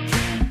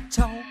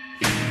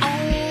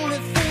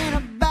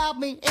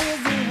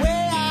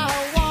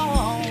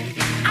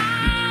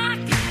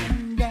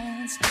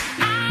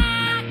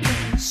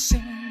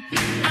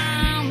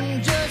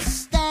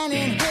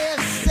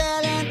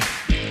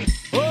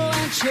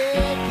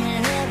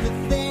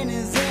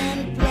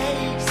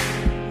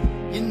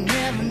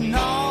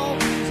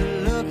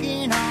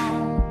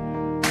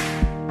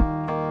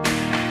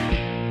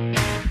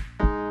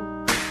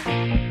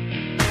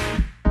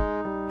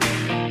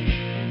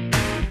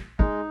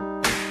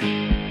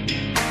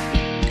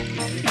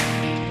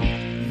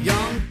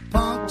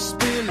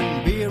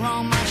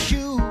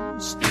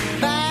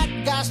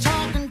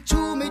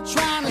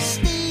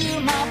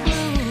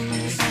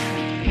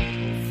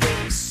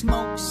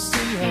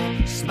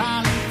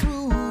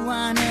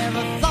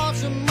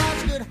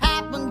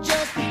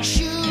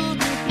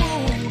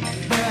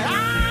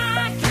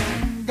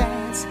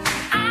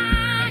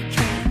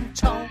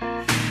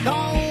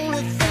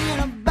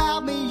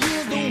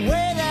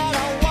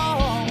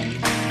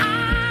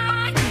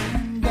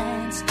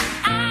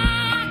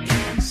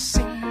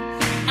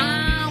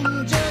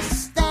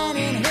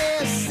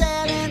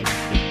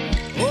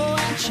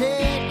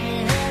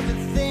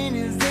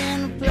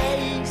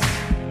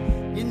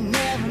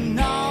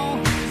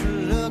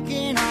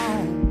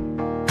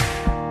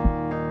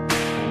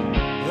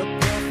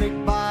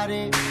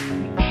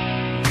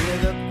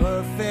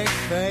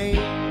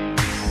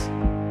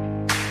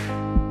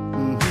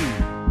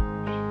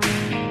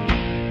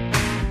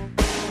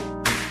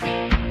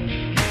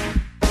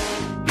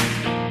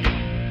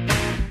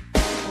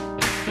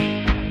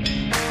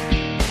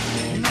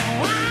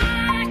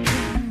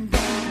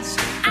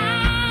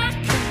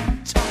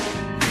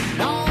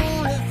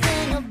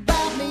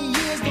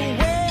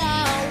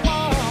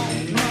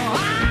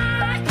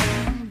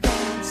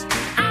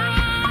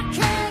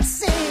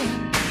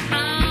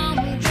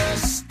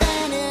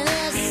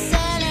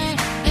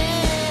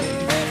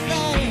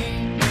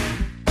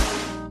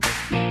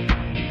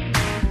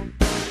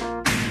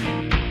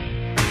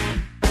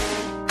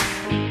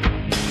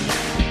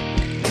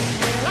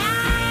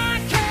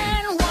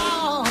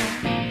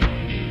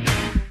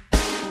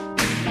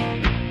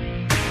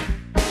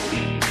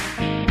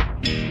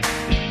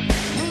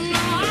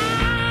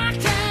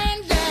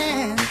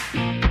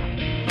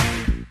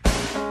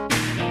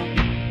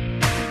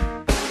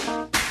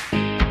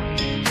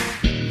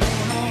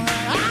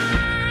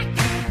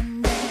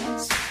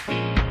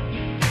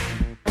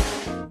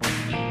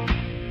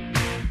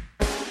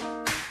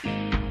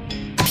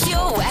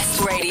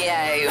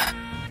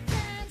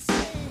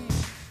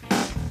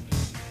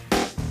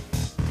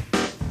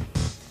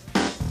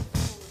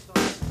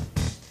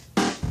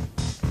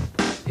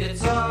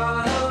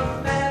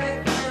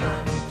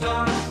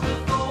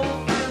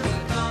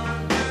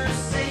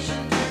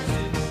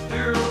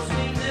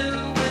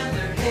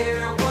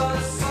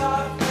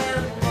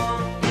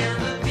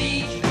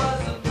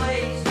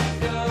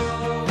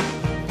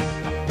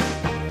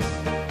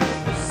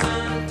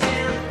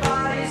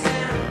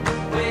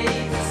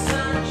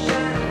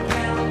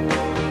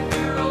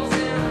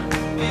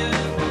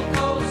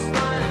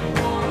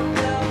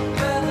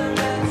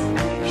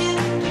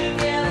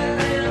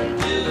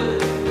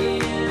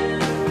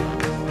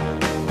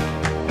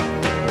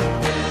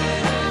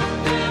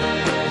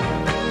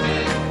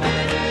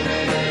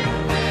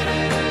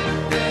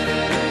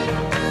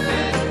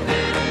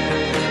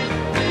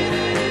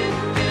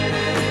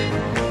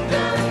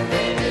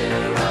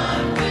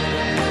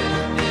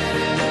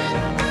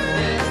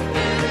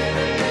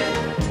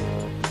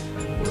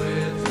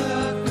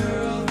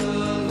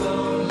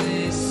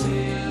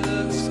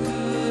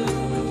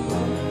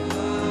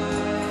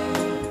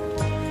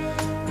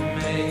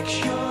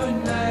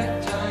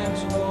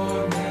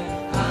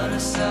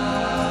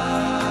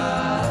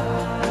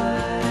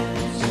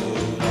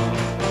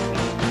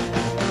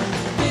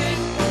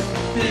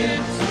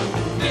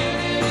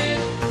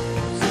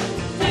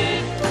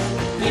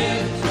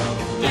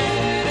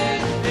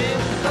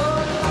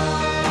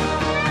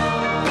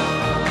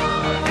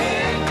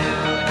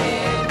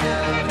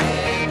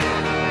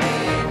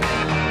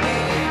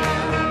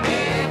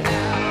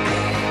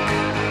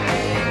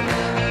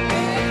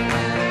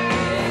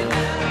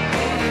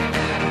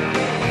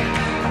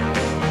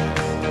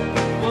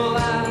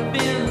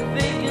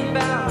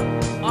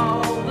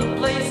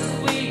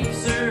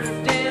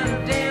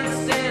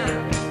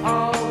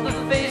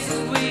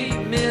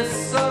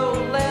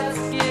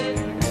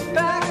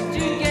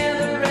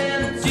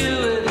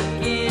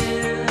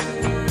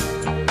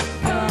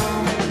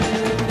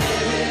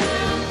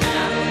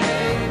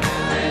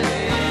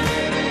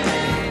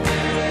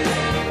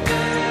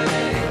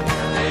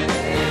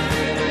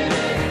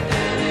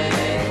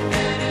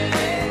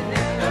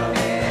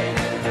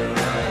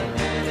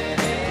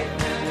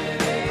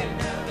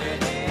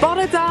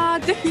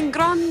Dych chi'n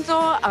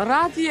gwrando a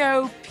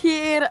radio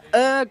Pur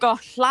y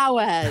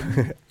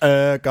Gollawen.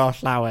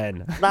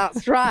 Gollawen.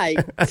 That's right.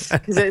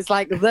 Because it's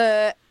like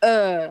the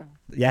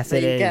Yes,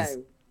 there it you is.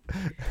 Go.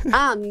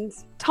 And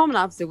Tom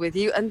Abz are with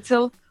you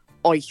until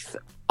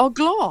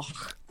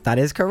 8:00. That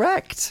is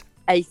correct.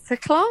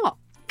 8:00.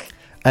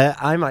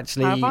 I'm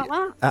actually... How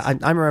about that?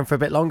 I'm around for a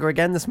bit longer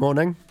again this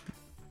morning.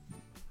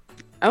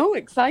 Oh,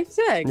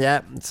 exciting. Yeah,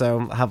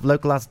 so I have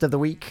Local Artist of the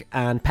Week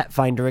and Pet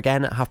Finder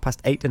again at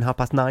 8:30 and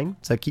 9:30,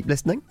 so keep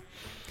listening.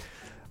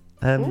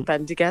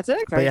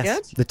 Bendigedig, very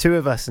good. The two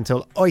of us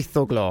until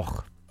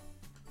 8:00.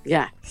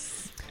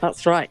 Yes,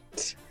 that's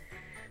right.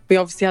 We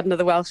obviously had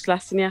another Welsh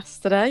lesson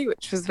yesterday,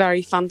 which was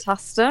very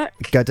fantastic.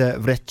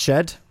 Gyda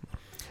Richard.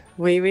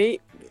 Oui.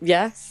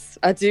 Yes,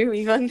 I do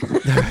even.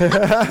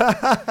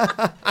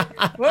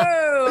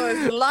 Whoa,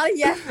 there's a lot of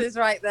yeses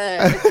right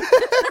there.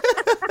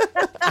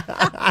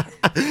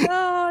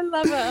 Oh,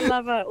 I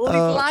love it. All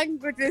these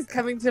languages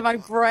coming to my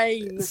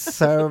brain.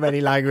 So many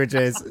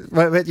languages.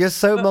 But you're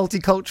so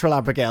multicultural,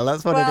 Abigail.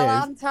 That's what it is.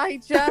 Aren't I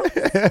just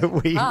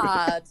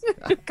hard?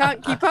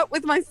 Can't keep up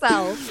with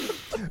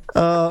myself.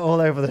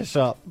 All over the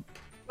shop.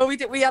 Well,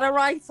 we had a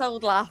right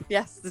old laugh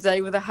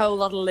yesterday with a whole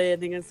lot of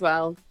learning as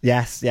well.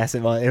 Yes,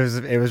 it was.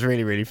 It was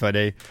really, really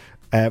funny.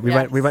 We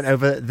went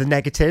over the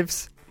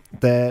negatives.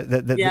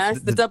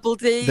 The double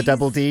D's. The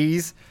double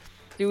D's.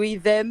 Doe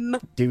them.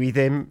 Doe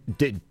them.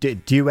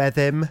 Doe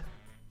them.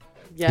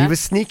 Yes. He was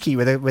sneaky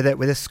with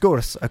a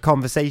scourse, a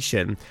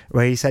conversation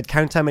where he said,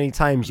 "Count how many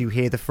times you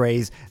hear the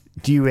phrase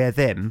 "doe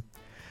them."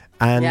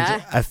 And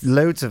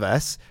loads of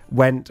us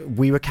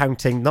we were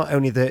counting not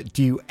only the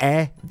do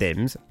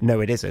thems,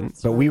 no it isn't,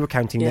 but we were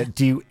counting the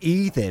do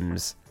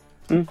thems.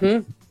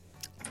 Mm-hmm.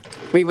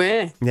 We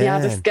were. Yeah. He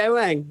had us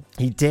going.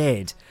 He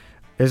did.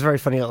 It was a very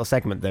funny little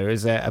segment though. It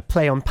was a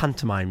play on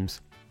pantomimes.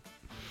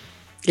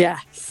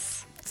 Yes.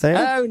 So,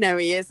 oh, no,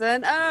 he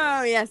isn't.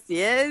 Oh, yes,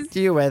 he is.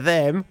 Do you wear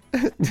them?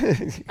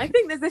 I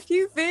think there's a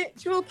few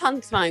virtual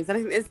pantomimes. I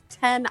think there's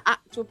 10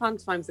 actual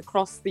pantomimes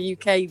across the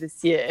UK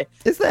this year.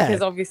 Is there?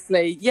 Because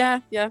obviously, yeah.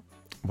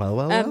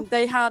 Well.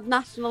 They had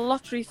National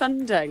Lottery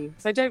funding.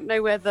 So I don't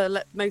know where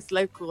the most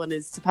local one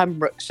is to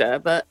Pembrokeshire,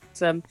 but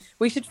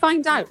we should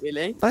find out,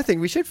 really. I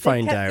think we should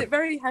find out. They kept it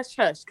very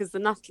hush-hush because the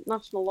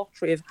National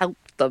Lottery has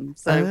helped them.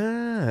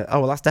 So.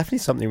 Well, that's definitely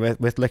something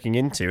worth looking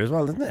into as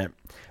well, isn't it?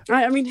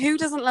 Right, I mean, who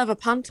doesn't love a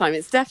pantomime?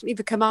 It's definitely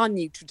become our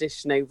new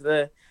tradition over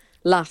the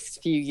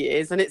last few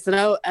years, and it's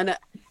an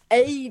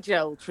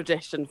age-old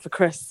tradition for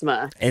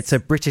Christmas. It's a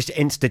British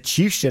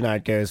institution,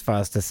 I'd go as far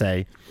as to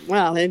say.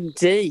 Well,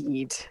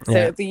 indeed. So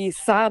it'd be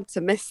sad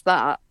to miss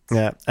that.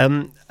 Yeah.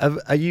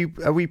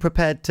 Are we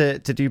prepared to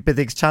do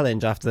Bithig's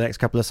challenge after the next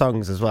couple of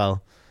songs as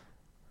well?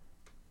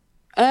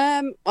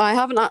 I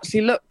haven't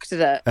actually looked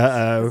at it.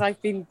 Because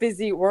I've been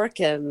busy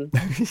working.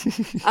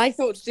 I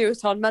thought to do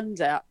it on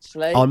Monday,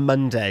 actually. On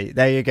Monday.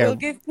 There you go. We'll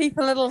give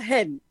people a little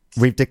hint.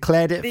 We've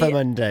declared it for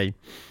Monday.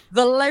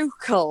 The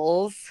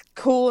locals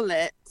call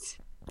it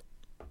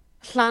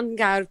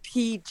Llangair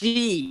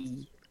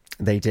PG.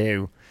 They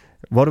do.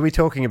 What are we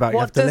talking about? You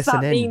have to listen in.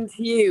 What does that mean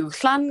to you?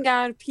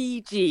 Llangair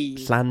PG.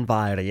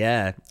 Llanfair,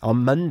 yeah.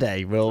 On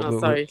Monday, we'll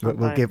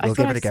give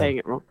it a go. Saying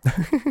it wrong.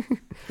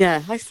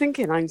 Yeah, I was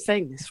thinking I'm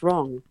saying this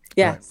wrong.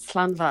 Yes,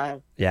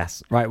 Llanfair.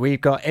 Yes. Right, we've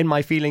got In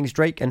My Feelings,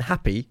 Drake and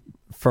Happy,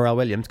 Pharrell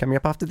Williams coming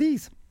up after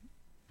these.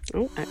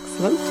 Oh,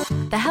 excellent.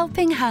 The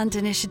Helping Hand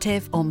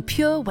Initiative on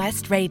Pure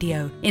West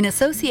Radio, in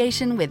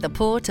association with the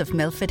Port of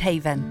Milford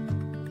Haven.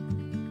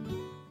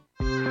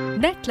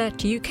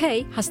 Netlet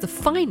UK has the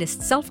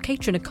finest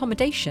self-catering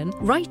accommodation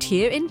right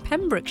here in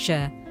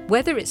Pembrokeshire.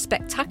 Whether it's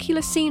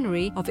spectacular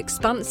scenery of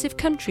expansive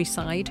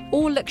countryside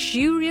or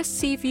luxurious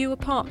sea view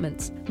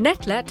apartments,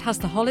 Netlet has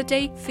the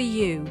holiday for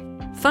you.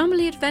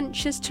 Family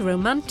adventures to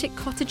romantic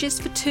cottages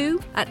for two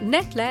at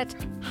Netlet.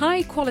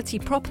 High quality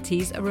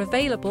properties are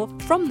available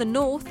from the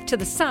north to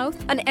the south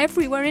and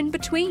everywhere in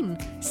between.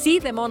 See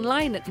them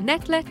online at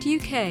Netlet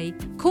UK.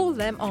 Call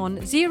them on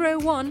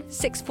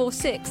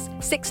 01646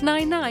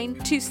 699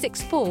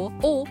 264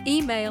 or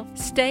email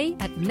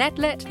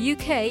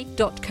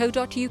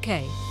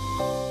stay@netletuk.co.uk.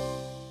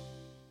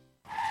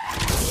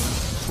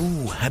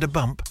 Ooh, had a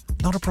bump?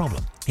 Not a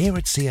problem. Here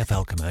at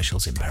CFL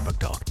Commercials in Pembroke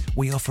Dock,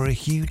 we offer a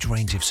huge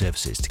range of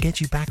services to get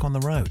you back on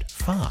the road,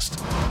 fast.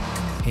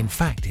 In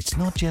fact, it's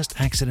not just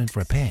accident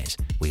repairs.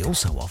 We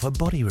also offer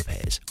body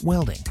repairs,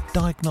 welding,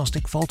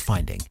 diagnostic fault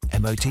finding,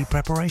 MOT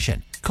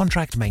preparation,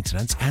 contract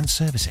maintenance and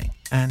servicing,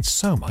 and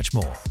so much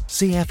more.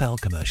 CFL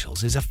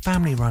Commercials is a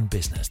family-run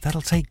business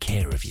that'll take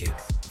care of you.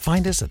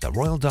 Find us at the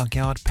Royal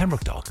Dockyard,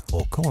 Pembroke Dock,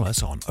 or call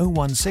us on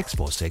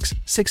 01646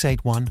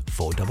 681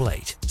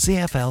 488.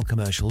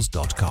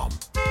 CFLcommercials.com.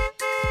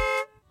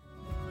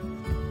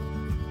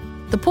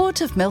 The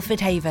Port of Milford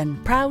Haven,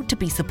 proud to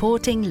be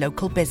supporting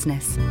local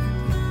business.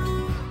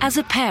 As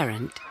a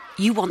parent,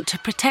 you want to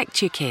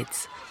protect your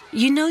kids.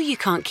 You know you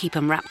can't keep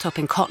them wrapped up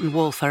in cotton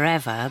wool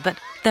forever, but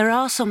there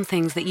are some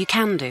things that you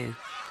can do,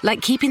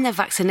 like keeping their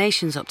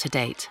vaccinations up to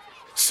date.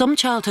 Some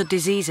childhood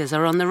diseases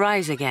are on the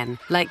rise again,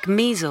 like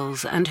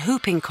measles and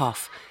whooping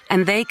cough,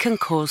 and they can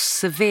cause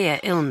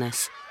severe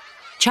illness.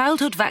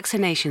 Childhood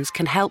vaccinations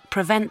can help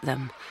prevent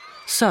them.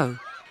 So,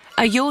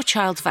 are your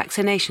child's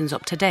vaccinations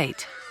up to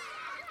date?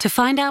 To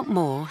find out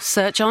more,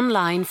 search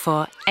online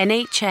for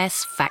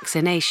NHS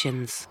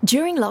vaccinations.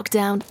 During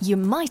lockdown, you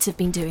might have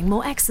been doing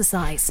more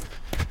exercise.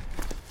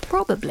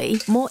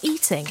 Probably more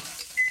eating.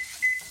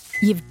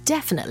 You've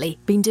definitely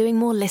been doing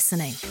more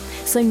listening.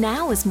 So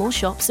now, as more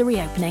shops are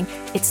reopening,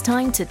 it's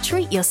time to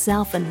treat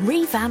yourself and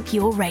revamp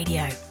your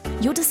radio.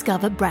 You'll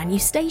discover brand new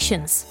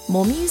stations,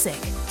 more music,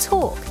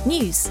 talk,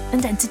 news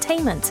and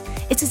entertainment.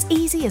 It's as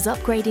easy as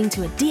upgrading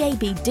to a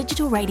DAB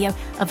digital radio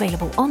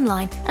available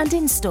online and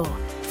in-store.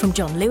 From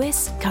John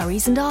Lewis,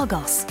 Currys and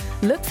Argos.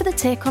 Look for the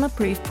tick on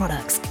approved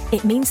products.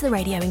 It means the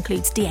radio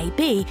includes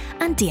DAB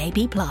and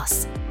DAB+.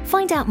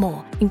 Find out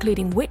more,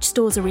 including which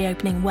stores are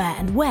reopening where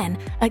and when,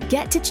 at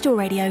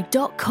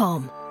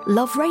getdigitalradio.com.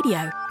 Love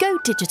radio. Go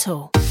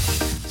digital.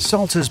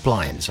 Salters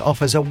Blinds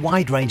offers a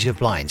wide range of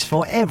blinds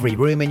for every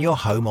room in your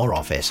home or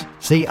office.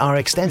 See our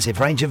extensive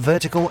range of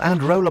vertical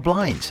and roller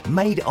blinds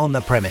made on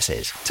the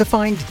premises to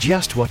find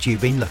just what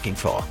you've been looking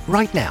for.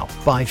 Right now,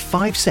 buy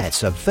 5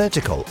 sets of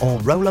vertical or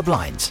roller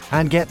blinds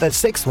and get the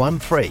 6th one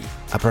free.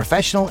 A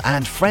professional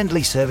and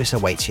friendly service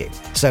awaits you.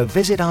 So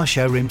visit our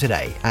showroom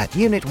today at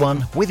Unit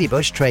 1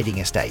 Withybush Trading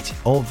Estate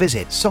or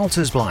visit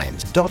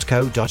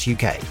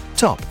saltersblinds.co.uk.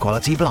 Top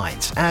quality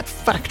blinds at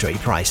factory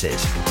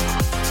prices.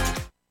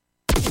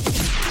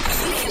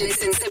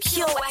 Listen to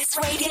Pure West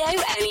Radio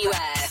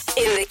anywhere.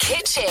 In the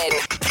kitchen,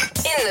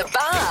 in the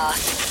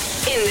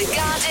bath, in the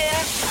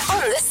garden,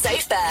 on the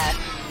sofa,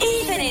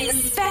 even in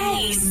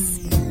space.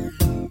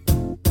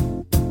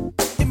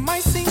 It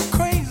might seem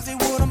crazy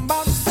what I'm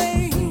about to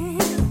say.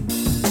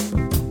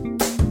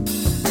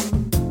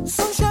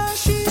 Sunshine,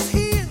 she's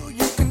here,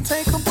 you can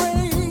take a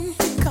break.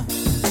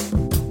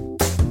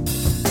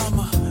 I'm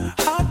a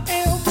hot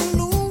air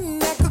balloon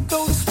that could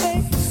go to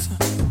space.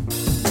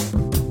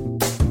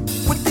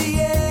 With the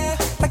air,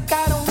 like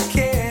I don't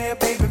care,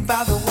 baby,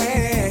 by the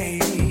way.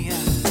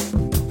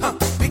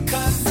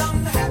 Because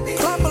I'm happy.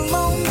 Clap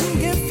along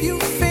if you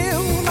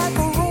feel like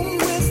a room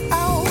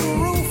without a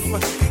roof.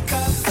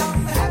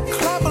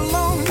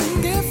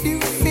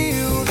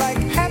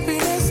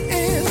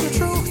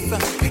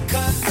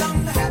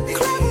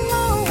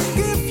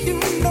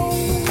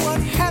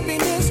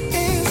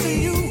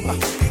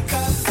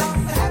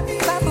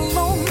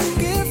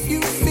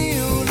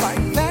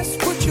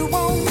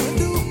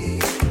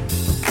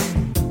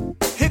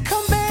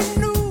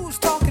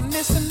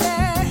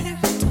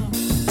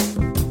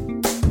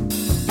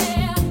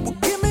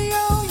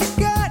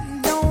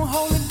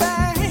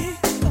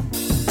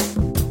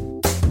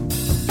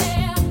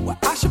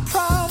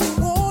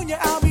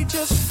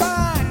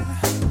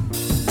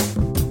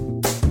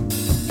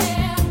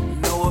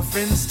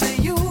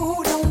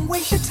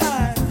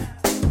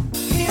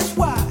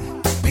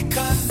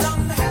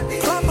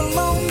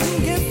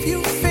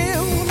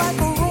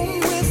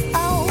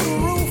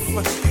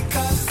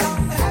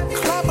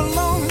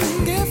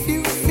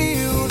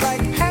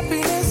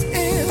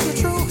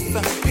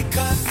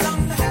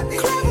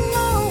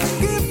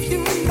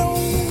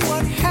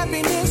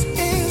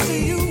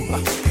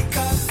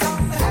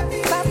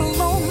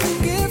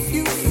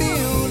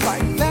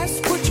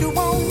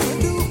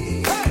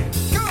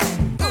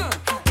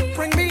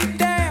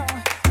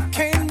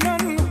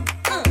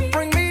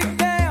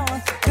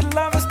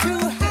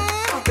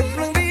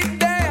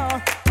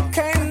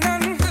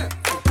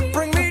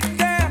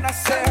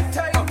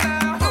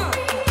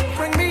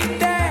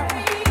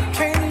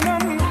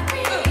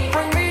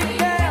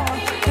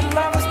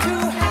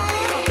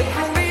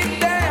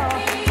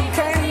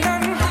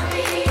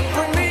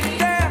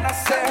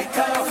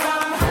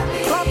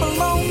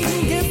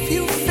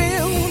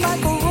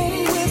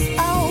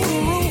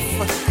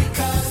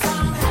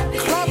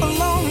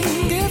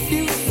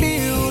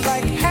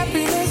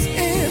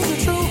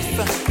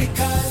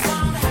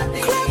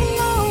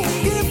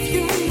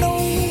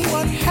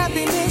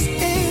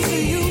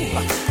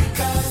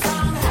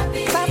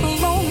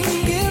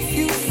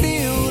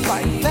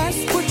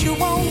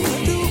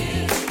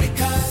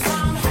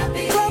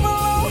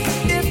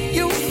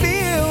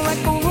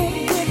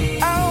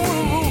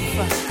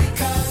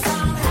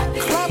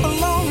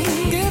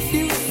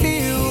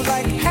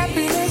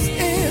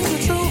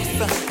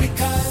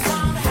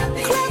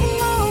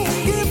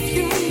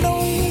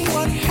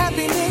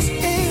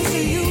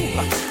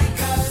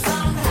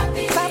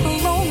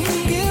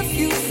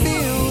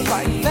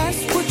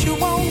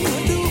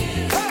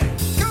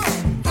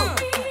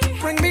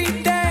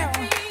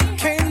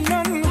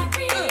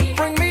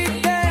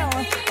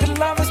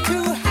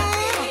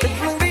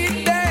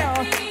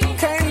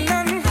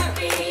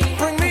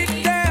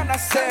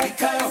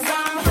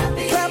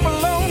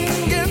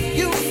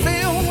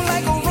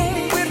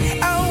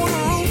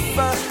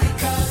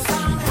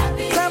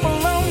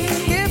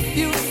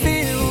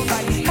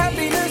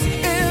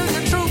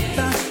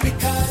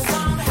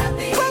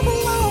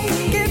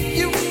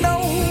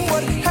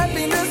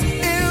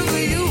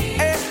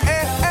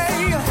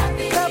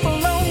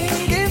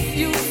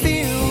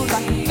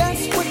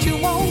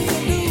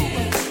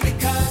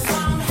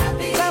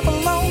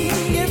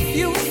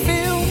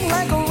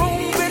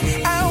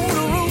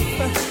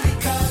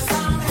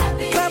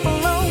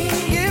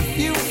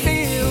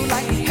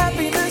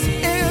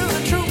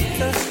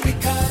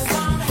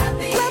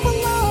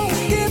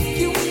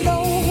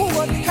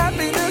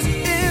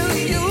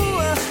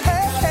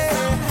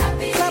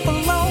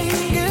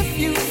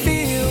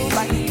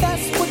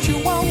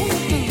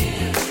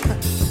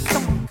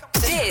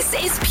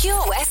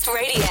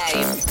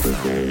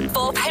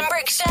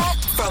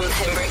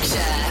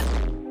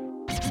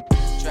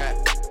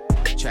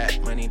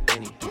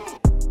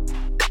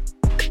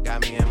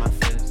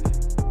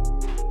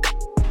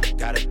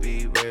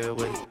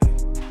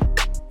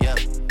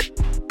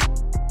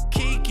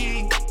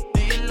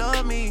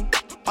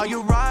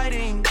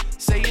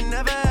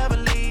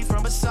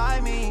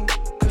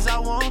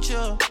 want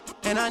you,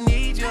 and I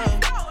need you,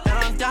 and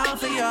I'm down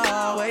for you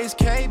always.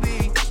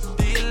 KB,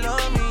 do you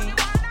love me?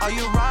 Are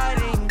you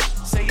riding?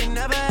 Say you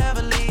never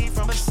ever leave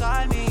from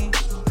beside me,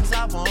 'cause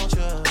I want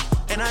you,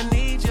 and I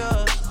need you,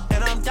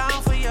 and I'm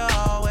down for you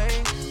always.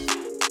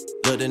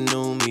 Look, the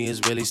new me is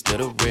really still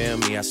the real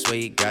me. I swear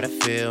you gotta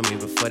feel me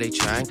before they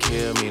try and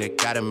kill me. They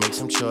gotta make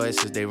some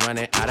choices, they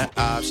running out of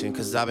options.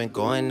 'Cause I've been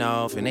going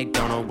off and they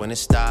don't know when to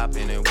stop.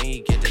 And then when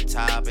you get to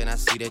top, and I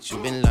see that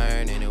you've been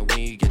learning. And when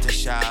you get to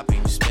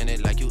shopping, you spend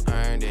it like you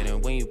earned it.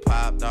 And when you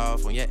popped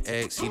off on your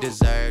ex, he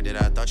deserved it.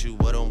 I thought you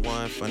would've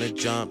won from the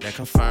jump, that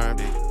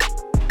confirmed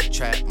it.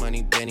 Trap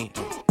money, Benny.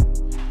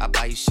 I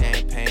buy you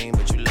champagne,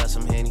 but you love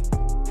some Henny.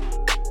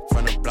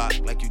 From the block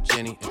like you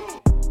Jenny.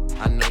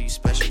 I know you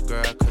special,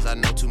 girl, 'cause I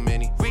know too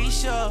many.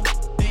 Risha,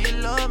 do you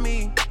love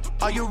me?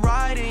 Are you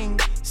riding?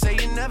 Say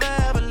you never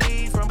ever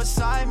leave from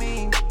beside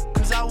me,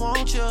 'cause I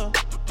want you,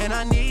 and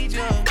I need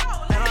you,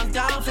 and I'm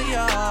down for you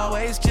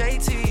always.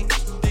 JT,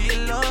 do you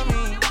love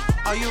me?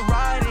 Are you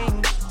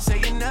riding? Say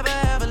you never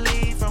ever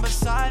leave from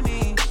beside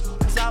me,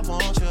 'cause I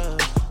want you,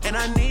 and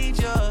I need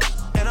you,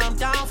 and I'm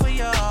down for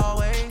you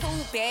always.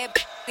 Too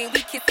bad, then we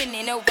kissing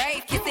in a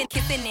wave,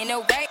 kissing in a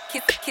wave,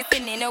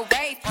 kissing in a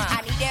wave.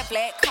 I need that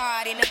black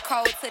card in the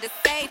code to the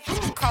safe,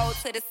 code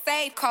to the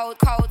safe, code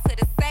to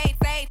the safe.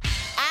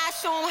 I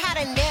show 'em how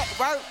to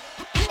network,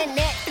 and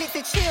Netflix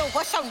and chill.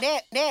 What's your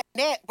net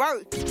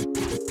worth?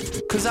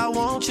 'Cause I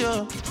want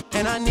you,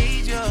 and I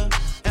need you,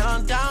 and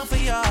I'm down for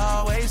you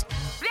always.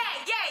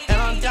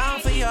 And I'm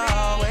down for you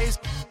always.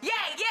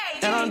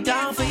 And I'm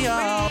down for you,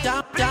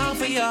 down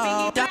for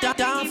you,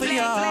 down for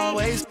you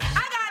always. I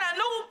got a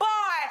new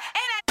boy,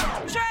 and a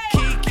trade.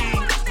 Kiki,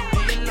 do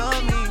you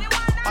love me?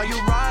 Are you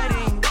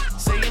riding?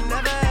 Say you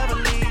never ever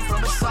leave from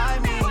beside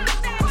me,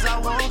 'cause I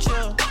want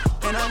you,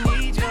 and I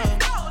need you,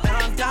 and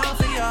I'm down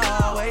for you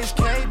always.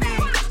 KB,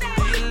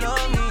 do you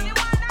love me?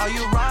 Are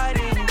you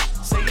riding?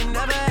 Say you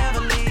never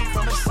ever leave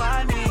from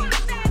beside me,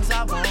 'cause I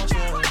want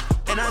you,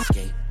 and I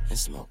skate and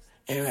smoke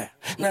and rap.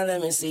 Now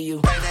let me see you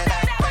bring that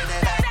back, bring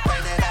that back,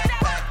 bring that back,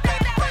 bring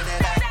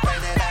that back,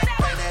 bring that back,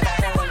 bring that back.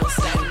 Now let me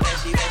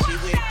see you that she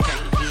with,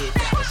 can't hit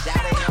that.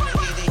 Shout it,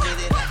 I'ma hit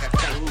it like I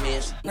can't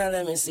miss. Now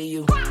let me see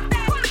you. Now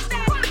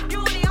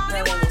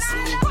let me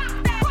see you.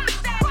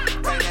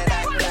 Bring that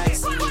back, let me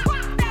see you.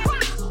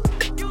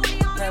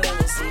 Now let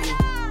me see you.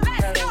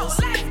 Now let me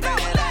see you. Bring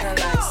that back,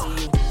 let me see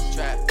you.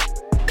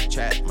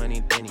 Trap money,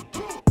 Benny.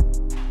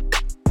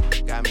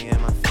 Got me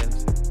in my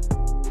feelings.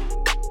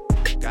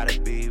 Gotta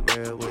be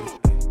real with it.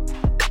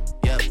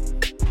 Yep.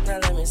 Now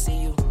let me see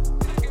you.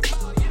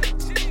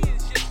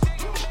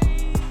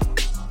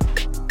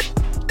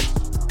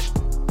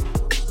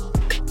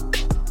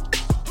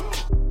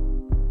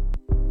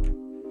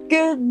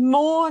 Good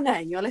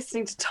morning. You're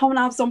listening to Tom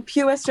Abz on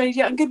Pure West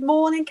Radio. And good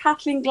morning,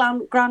 Kathleen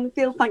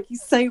Granfield. Thank you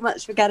so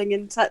much for getting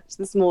in touch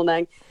this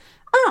morning.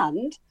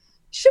 And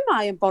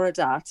Shemai and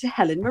Borada to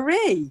Helen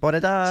Marie.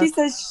 Borada. She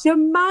says,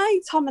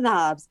 Shemai, Tom and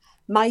Abz,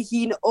 mae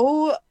hi'n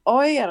oer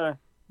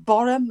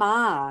bore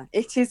ma.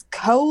 It is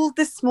cold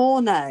this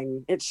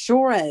morning. It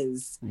sure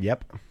is.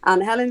 Yep.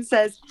 And Helen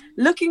says,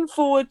 looking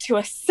forward to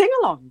a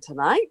sing-along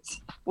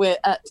tonight. We're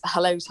at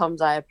Hello Tom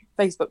Dyer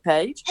Facebook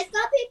page. It's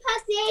not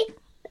Pussy.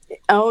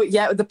 Oh,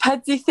 yeah, with the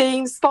Pudsey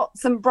theme,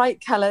 spots and bright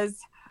colours.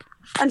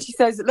 And she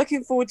says,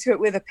 looking forward to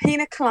it with a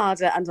pina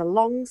colada and a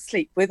long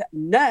sleep with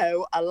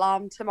no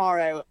alarm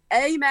tomorrow.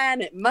 Amen.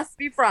 It must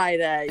be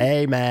Friday.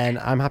 Amen.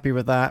 I'm happy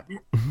with that.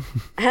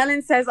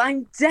 Helen says,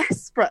 I'm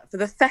desperate for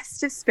the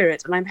festive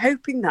spirit and I'm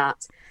hoping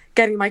that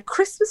getting my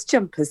Christmas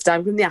jumpers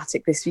down from the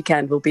attic this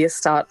weekend will be a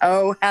start.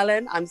 Oh,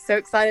 Helen, I'm so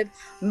excited.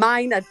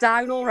 Mine are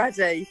down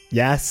already.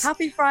 Yes.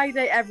 Happy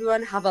Friday,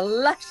 everyone. Have a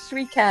lush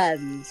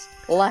weekend.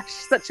 Lush,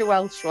 such a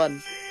Welsh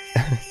one.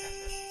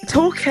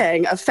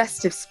 Talking of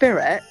festive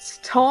spirit,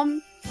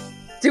 Tom,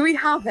 do we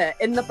have it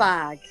in the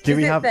bag? Is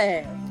it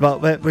there? Well,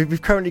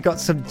 we've currently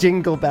got some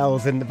jingle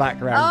bells in the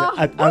background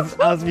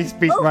as we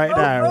speak right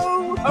now.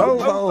 Ho,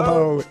 ho,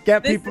 ho.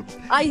 Get people.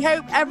 I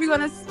hope everyone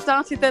has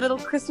started their little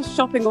Christmas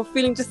shopping or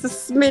feeling just a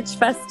smidge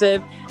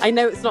festive. I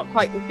know it's not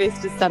quite the 1st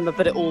of December,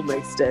 but it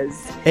almost is.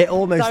 It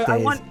almost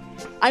is.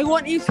 I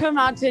want you to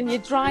imagine you're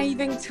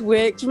driving to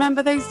work. Do you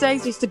remember those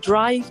days you used to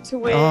drive to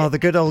work? Oh, the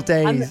good old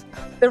days. And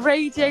the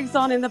radio's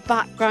on in the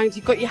background.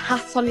 You've got your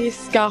hat on and your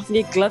scarf and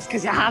your gloves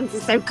because your hands are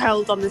so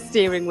cold on the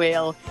steering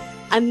wheel.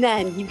 And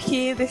then you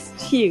hear this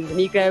tune and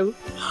you go,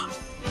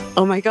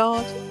 oh my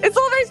God, it's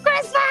almost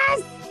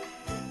Christmas!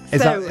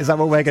 Is that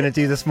what we're going to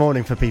do this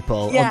morning for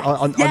people? Yes,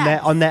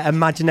 on their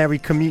imaginary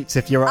commutes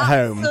if you're at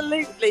home?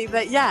 Absolutely,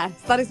 but yes,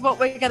 that is what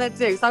we're going to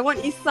do. So I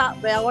want you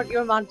sat there, I want you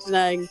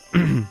imagining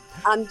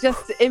and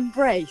just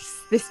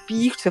embrace this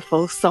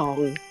beautiful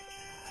song.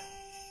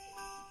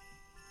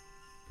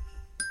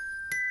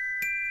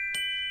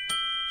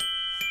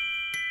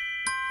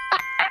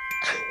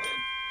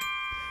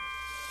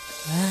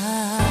 I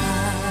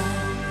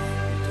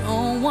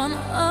don't want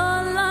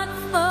a lot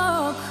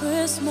for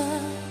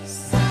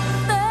Christmas.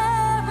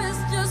 There is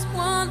just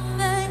one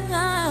thing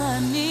I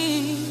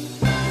need.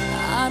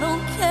 I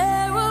don't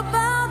care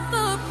about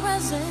the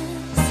presents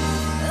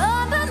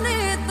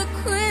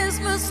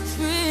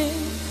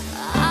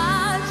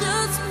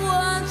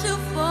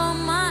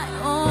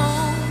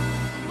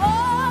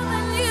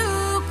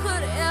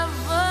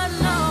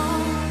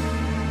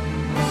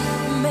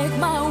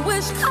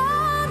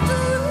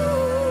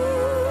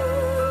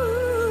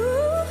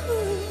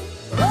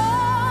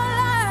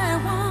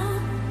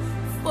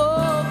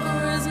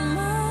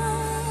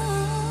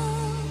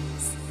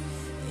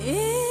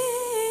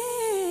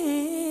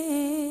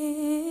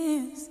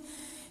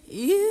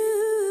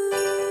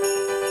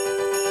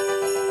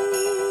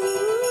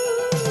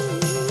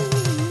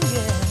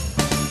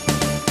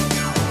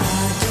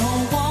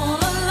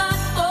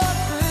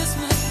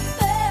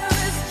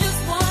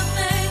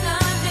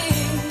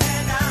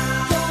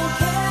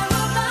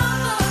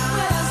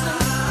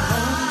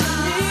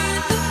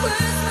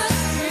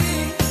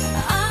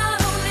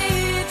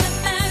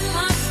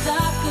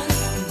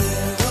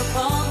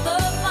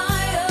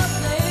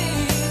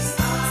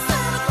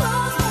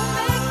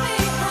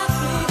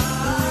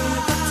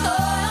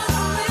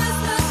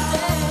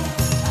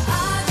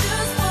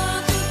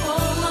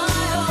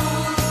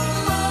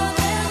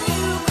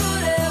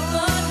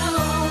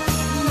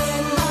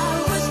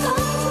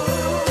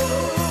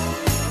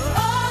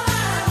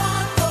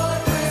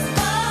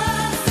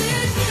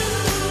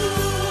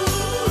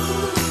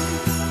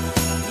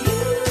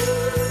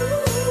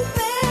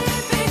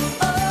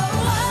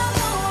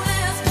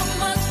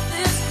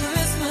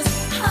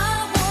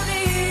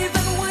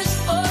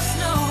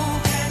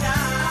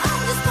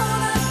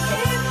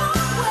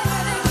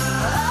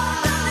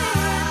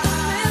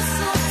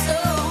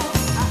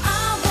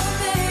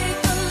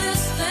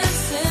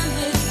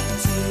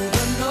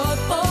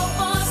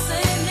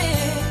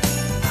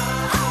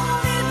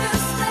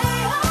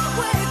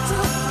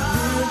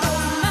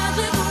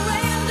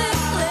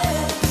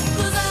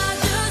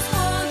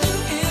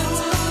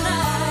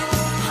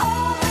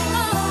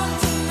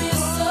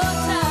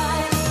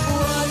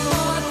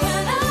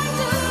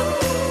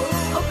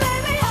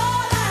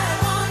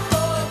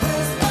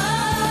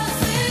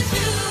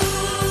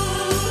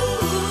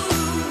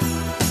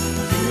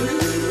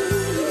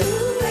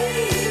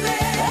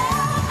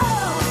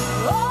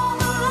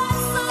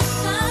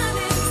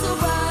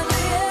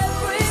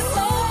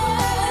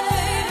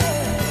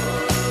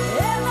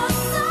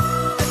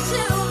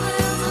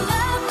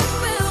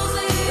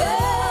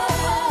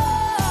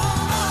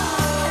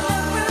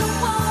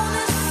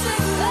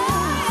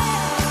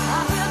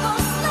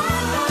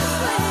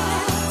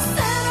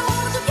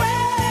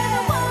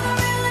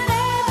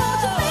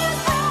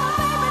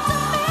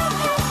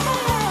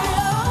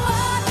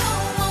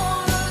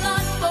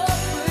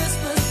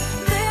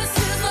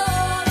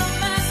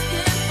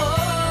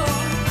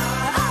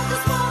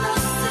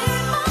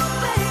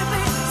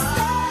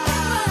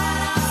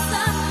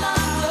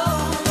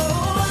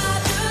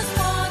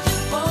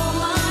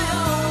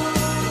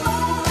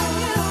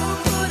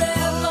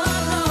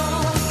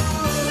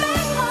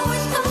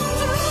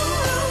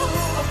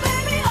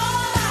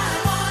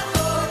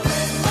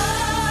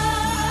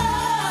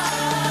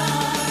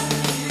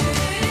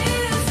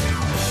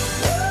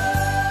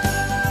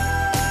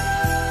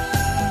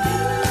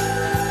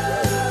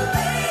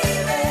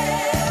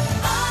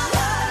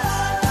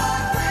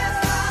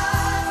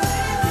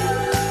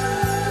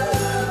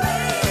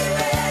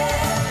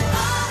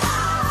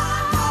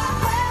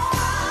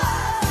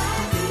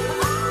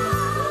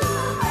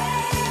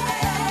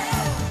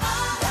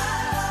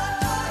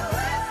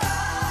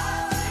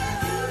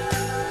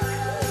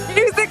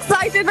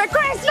excited for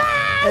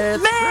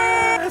Christmas!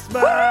 It's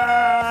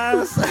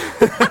Christmas!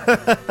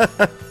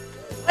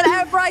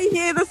 Whenever I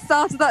hear the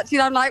start of that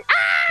tune, I'm like,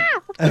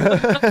 ah!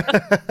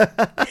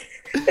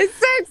 It's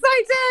so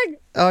exciting!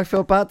 Oh, I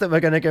feel bad that we're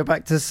going to go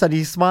back to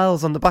Sunny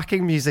Smiles on the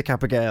backing music,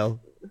 Abigail.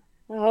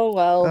 Oh,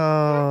 well.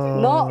 Oh.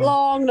 Not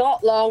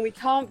long. We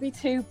can't be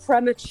too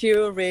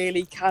premature,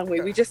 really, can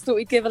we? We just thought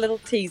we'd give a little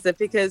teaser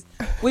because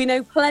we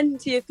know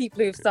plenty of people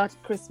who've started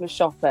Christmas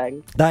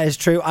shopping. That is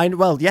true.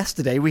 Well,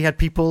 yesterday we had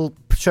people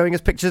showing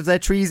us pictures of their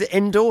trees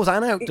indoors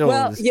and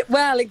outdoors.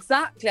 Well,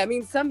 exactly. I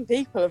mean, some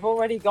people have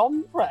already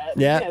gone for it.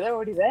 Yeah. You know, they're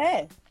already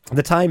there.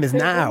 The time is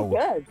It's now.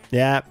 really good.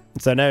 Yeah.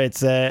 So no,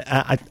 it's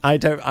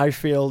I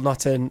feel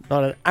not an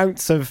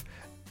ounce of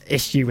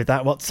issue with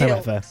that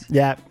whatsoever. Guilt.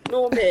 Yeah.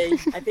 Nor me.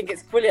 I think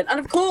it's brilliant. And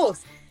of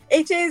course,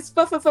 it is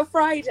for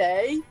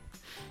Friday.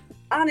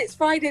 And it's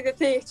Friday the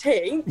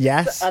 13th.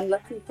 Yes.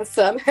 Unlucky for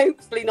some.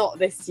 Hopefully not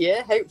this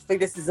year. Hopefully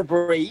this is a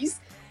breeze.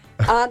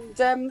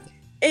 And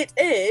it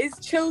is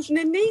Children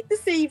in Need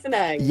this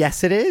evening.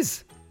 Yes, it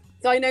is.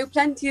 So I know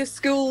plenty of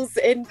schools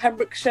in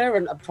Pembrokeshire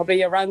and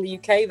probably around the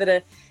UK that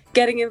are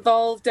getting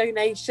involved,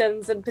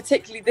 donations, and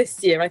particularly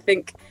this year, I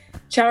think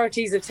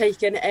charities have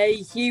taken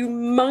a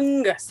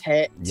humongous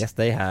hit. Yes,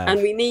 they have.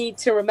 And we need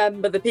to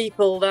remember the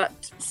people that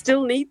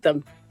still need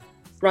them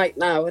right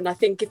now. And I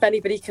think if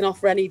anybody can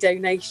offer any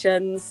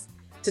donations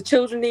to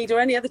Children in Need or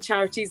any other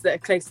charities that are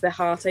close to their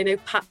heart, I know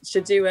Patch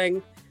are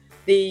doing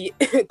the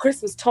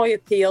Christmas toy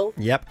appeal.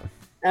 Yep.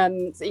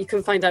 So you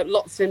can find out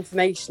lots of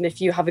information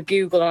if you have a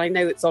Google, and I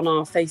know it's on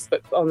our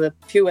Facebook, on the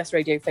Pure West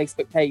Radio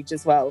Facebook page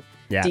as well.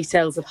 Yeah.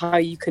 Details of how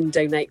you can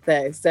donate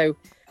there. So,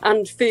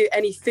 and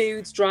any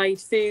foods, dried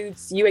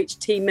foods,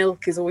 UHT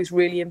milk is always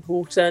really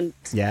important.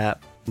 Yeah,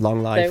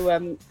 long life.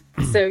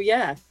 So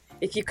yeah,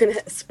 if you can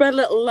spread a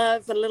little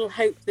love and a little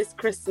hope this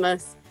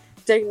Christmas,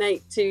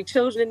 donate to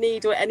Children in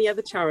Need or any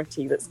other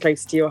charity that's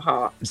close to your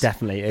heart.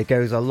 Definitely, it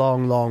goes a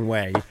long, long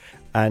way.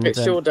 And it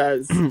sure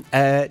does.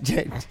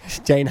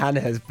 Jane Hannah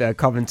has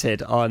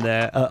commented on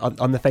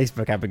the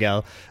Facebook,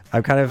 Abigail.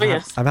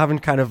 I'm having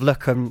kind of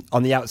look on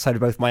the outside of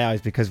both my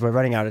eyes because we're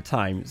running out of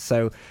time.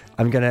 So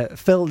I'm going to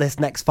fill this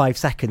next 5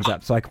 seconds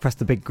up so I can press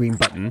the big green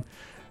button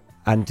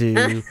and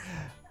do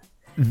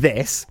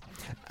this.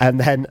 And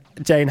then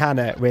Jane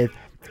Hannah with,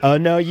 "Oh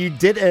no, you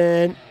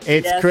didn't.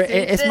 It's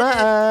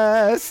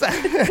Christmas."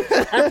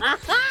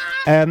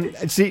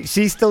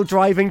 She's still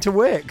driving to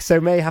work, so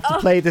may have to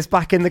play this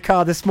back in the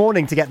car this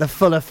morning to get the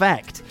full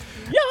effect.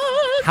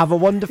 Yes! Have a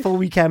wonderful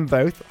weekend,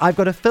 both. I've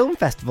got a film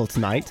festival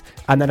tonight,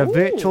 and then a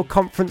virtual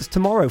conference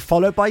tomorrow,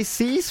 followed by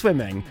sea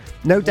swimming.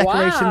 No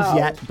decorations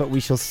yet, but we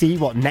shall see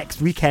what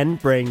next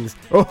weekend brings.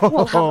 We'll have a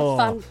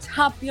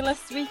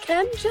fantabulous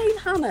weekend, Jane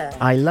Hannah.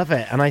 I love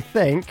it, and I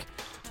think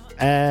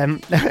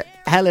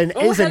Helen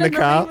is in the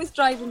car. Marie was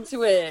driving to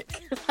work.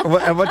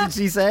 What did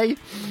she say?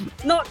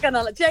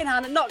 Jane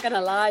Hannah, not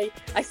gonna lie.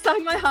 I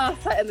sang my heart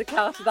out in the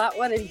car to that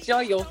one. Enjoy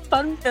your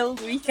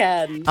fun-filled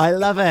weekend. I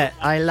love it.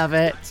 I love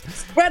it.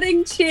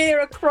 Spreading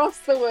cheer across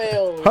the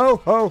world. Ho,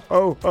 ho,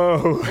 ho,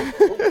 ho.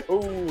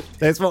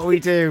 That's what we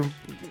do.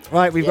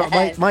 Right, we've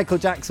got Michael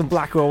Jackson,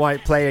 Black or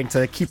White playing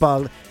to keep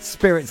our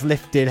spirits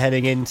lifted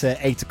heading into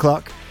 8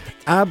 o'clock.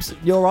 Abz,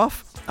 you're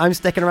off. I'm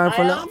sticking around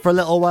for a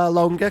little while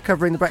longer,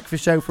 covering the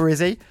breakfast show for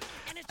Izzy.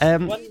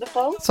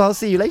 Wonderful. So I'll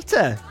see you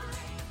later.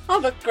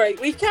 Have a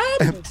great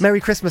weekend. Merry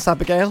Christmas,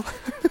 Abigail.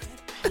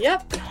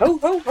 Yep. Ho,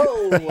 ho,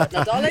 ho.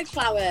 Nadolig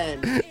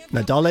Llawen.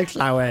 Nadolig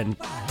Llawen.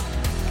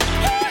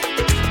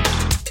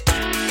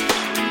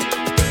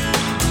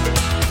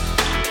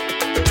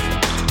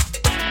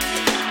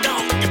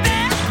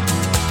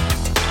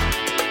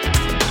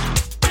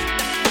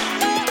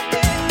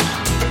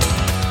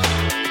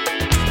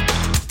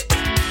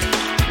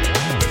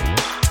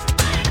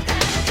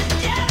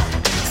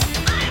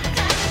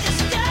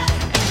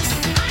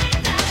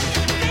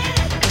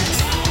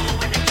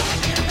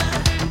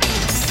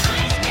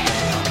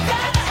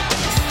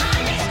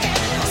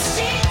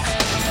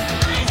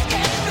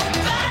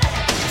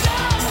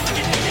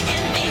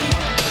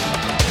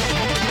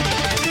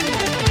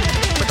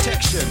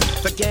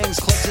 gangs,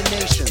 clubs, and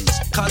nations,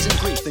 causing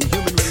grief in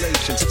human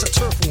relations. It's a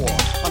turf war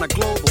on a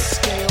global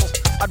scale.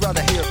 I'd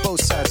rather hear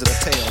both sides of the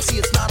tale. See,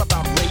 it's not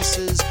about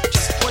races,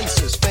 just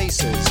places,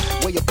 faces.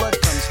 Where your blood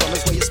comes from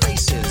is where your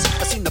space is.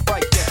 I've seen the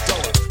bright get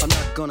duller. I'm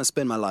not gonna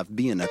spend my life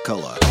being a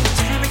color.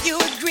 Tell me you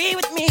agree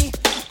with me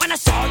when I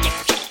saw you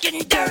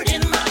kicking dirt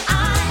in my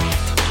eye.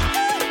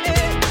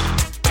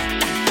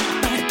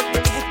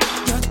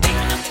 You're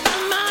thinking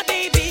about my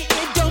baby.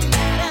 It don't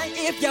matter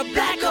if you're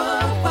black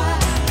or white.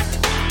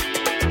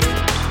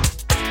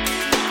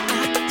 I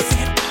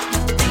said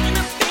you're thinking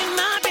about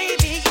my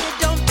baby. It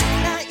don't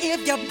matter if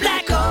you're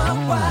black or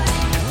white.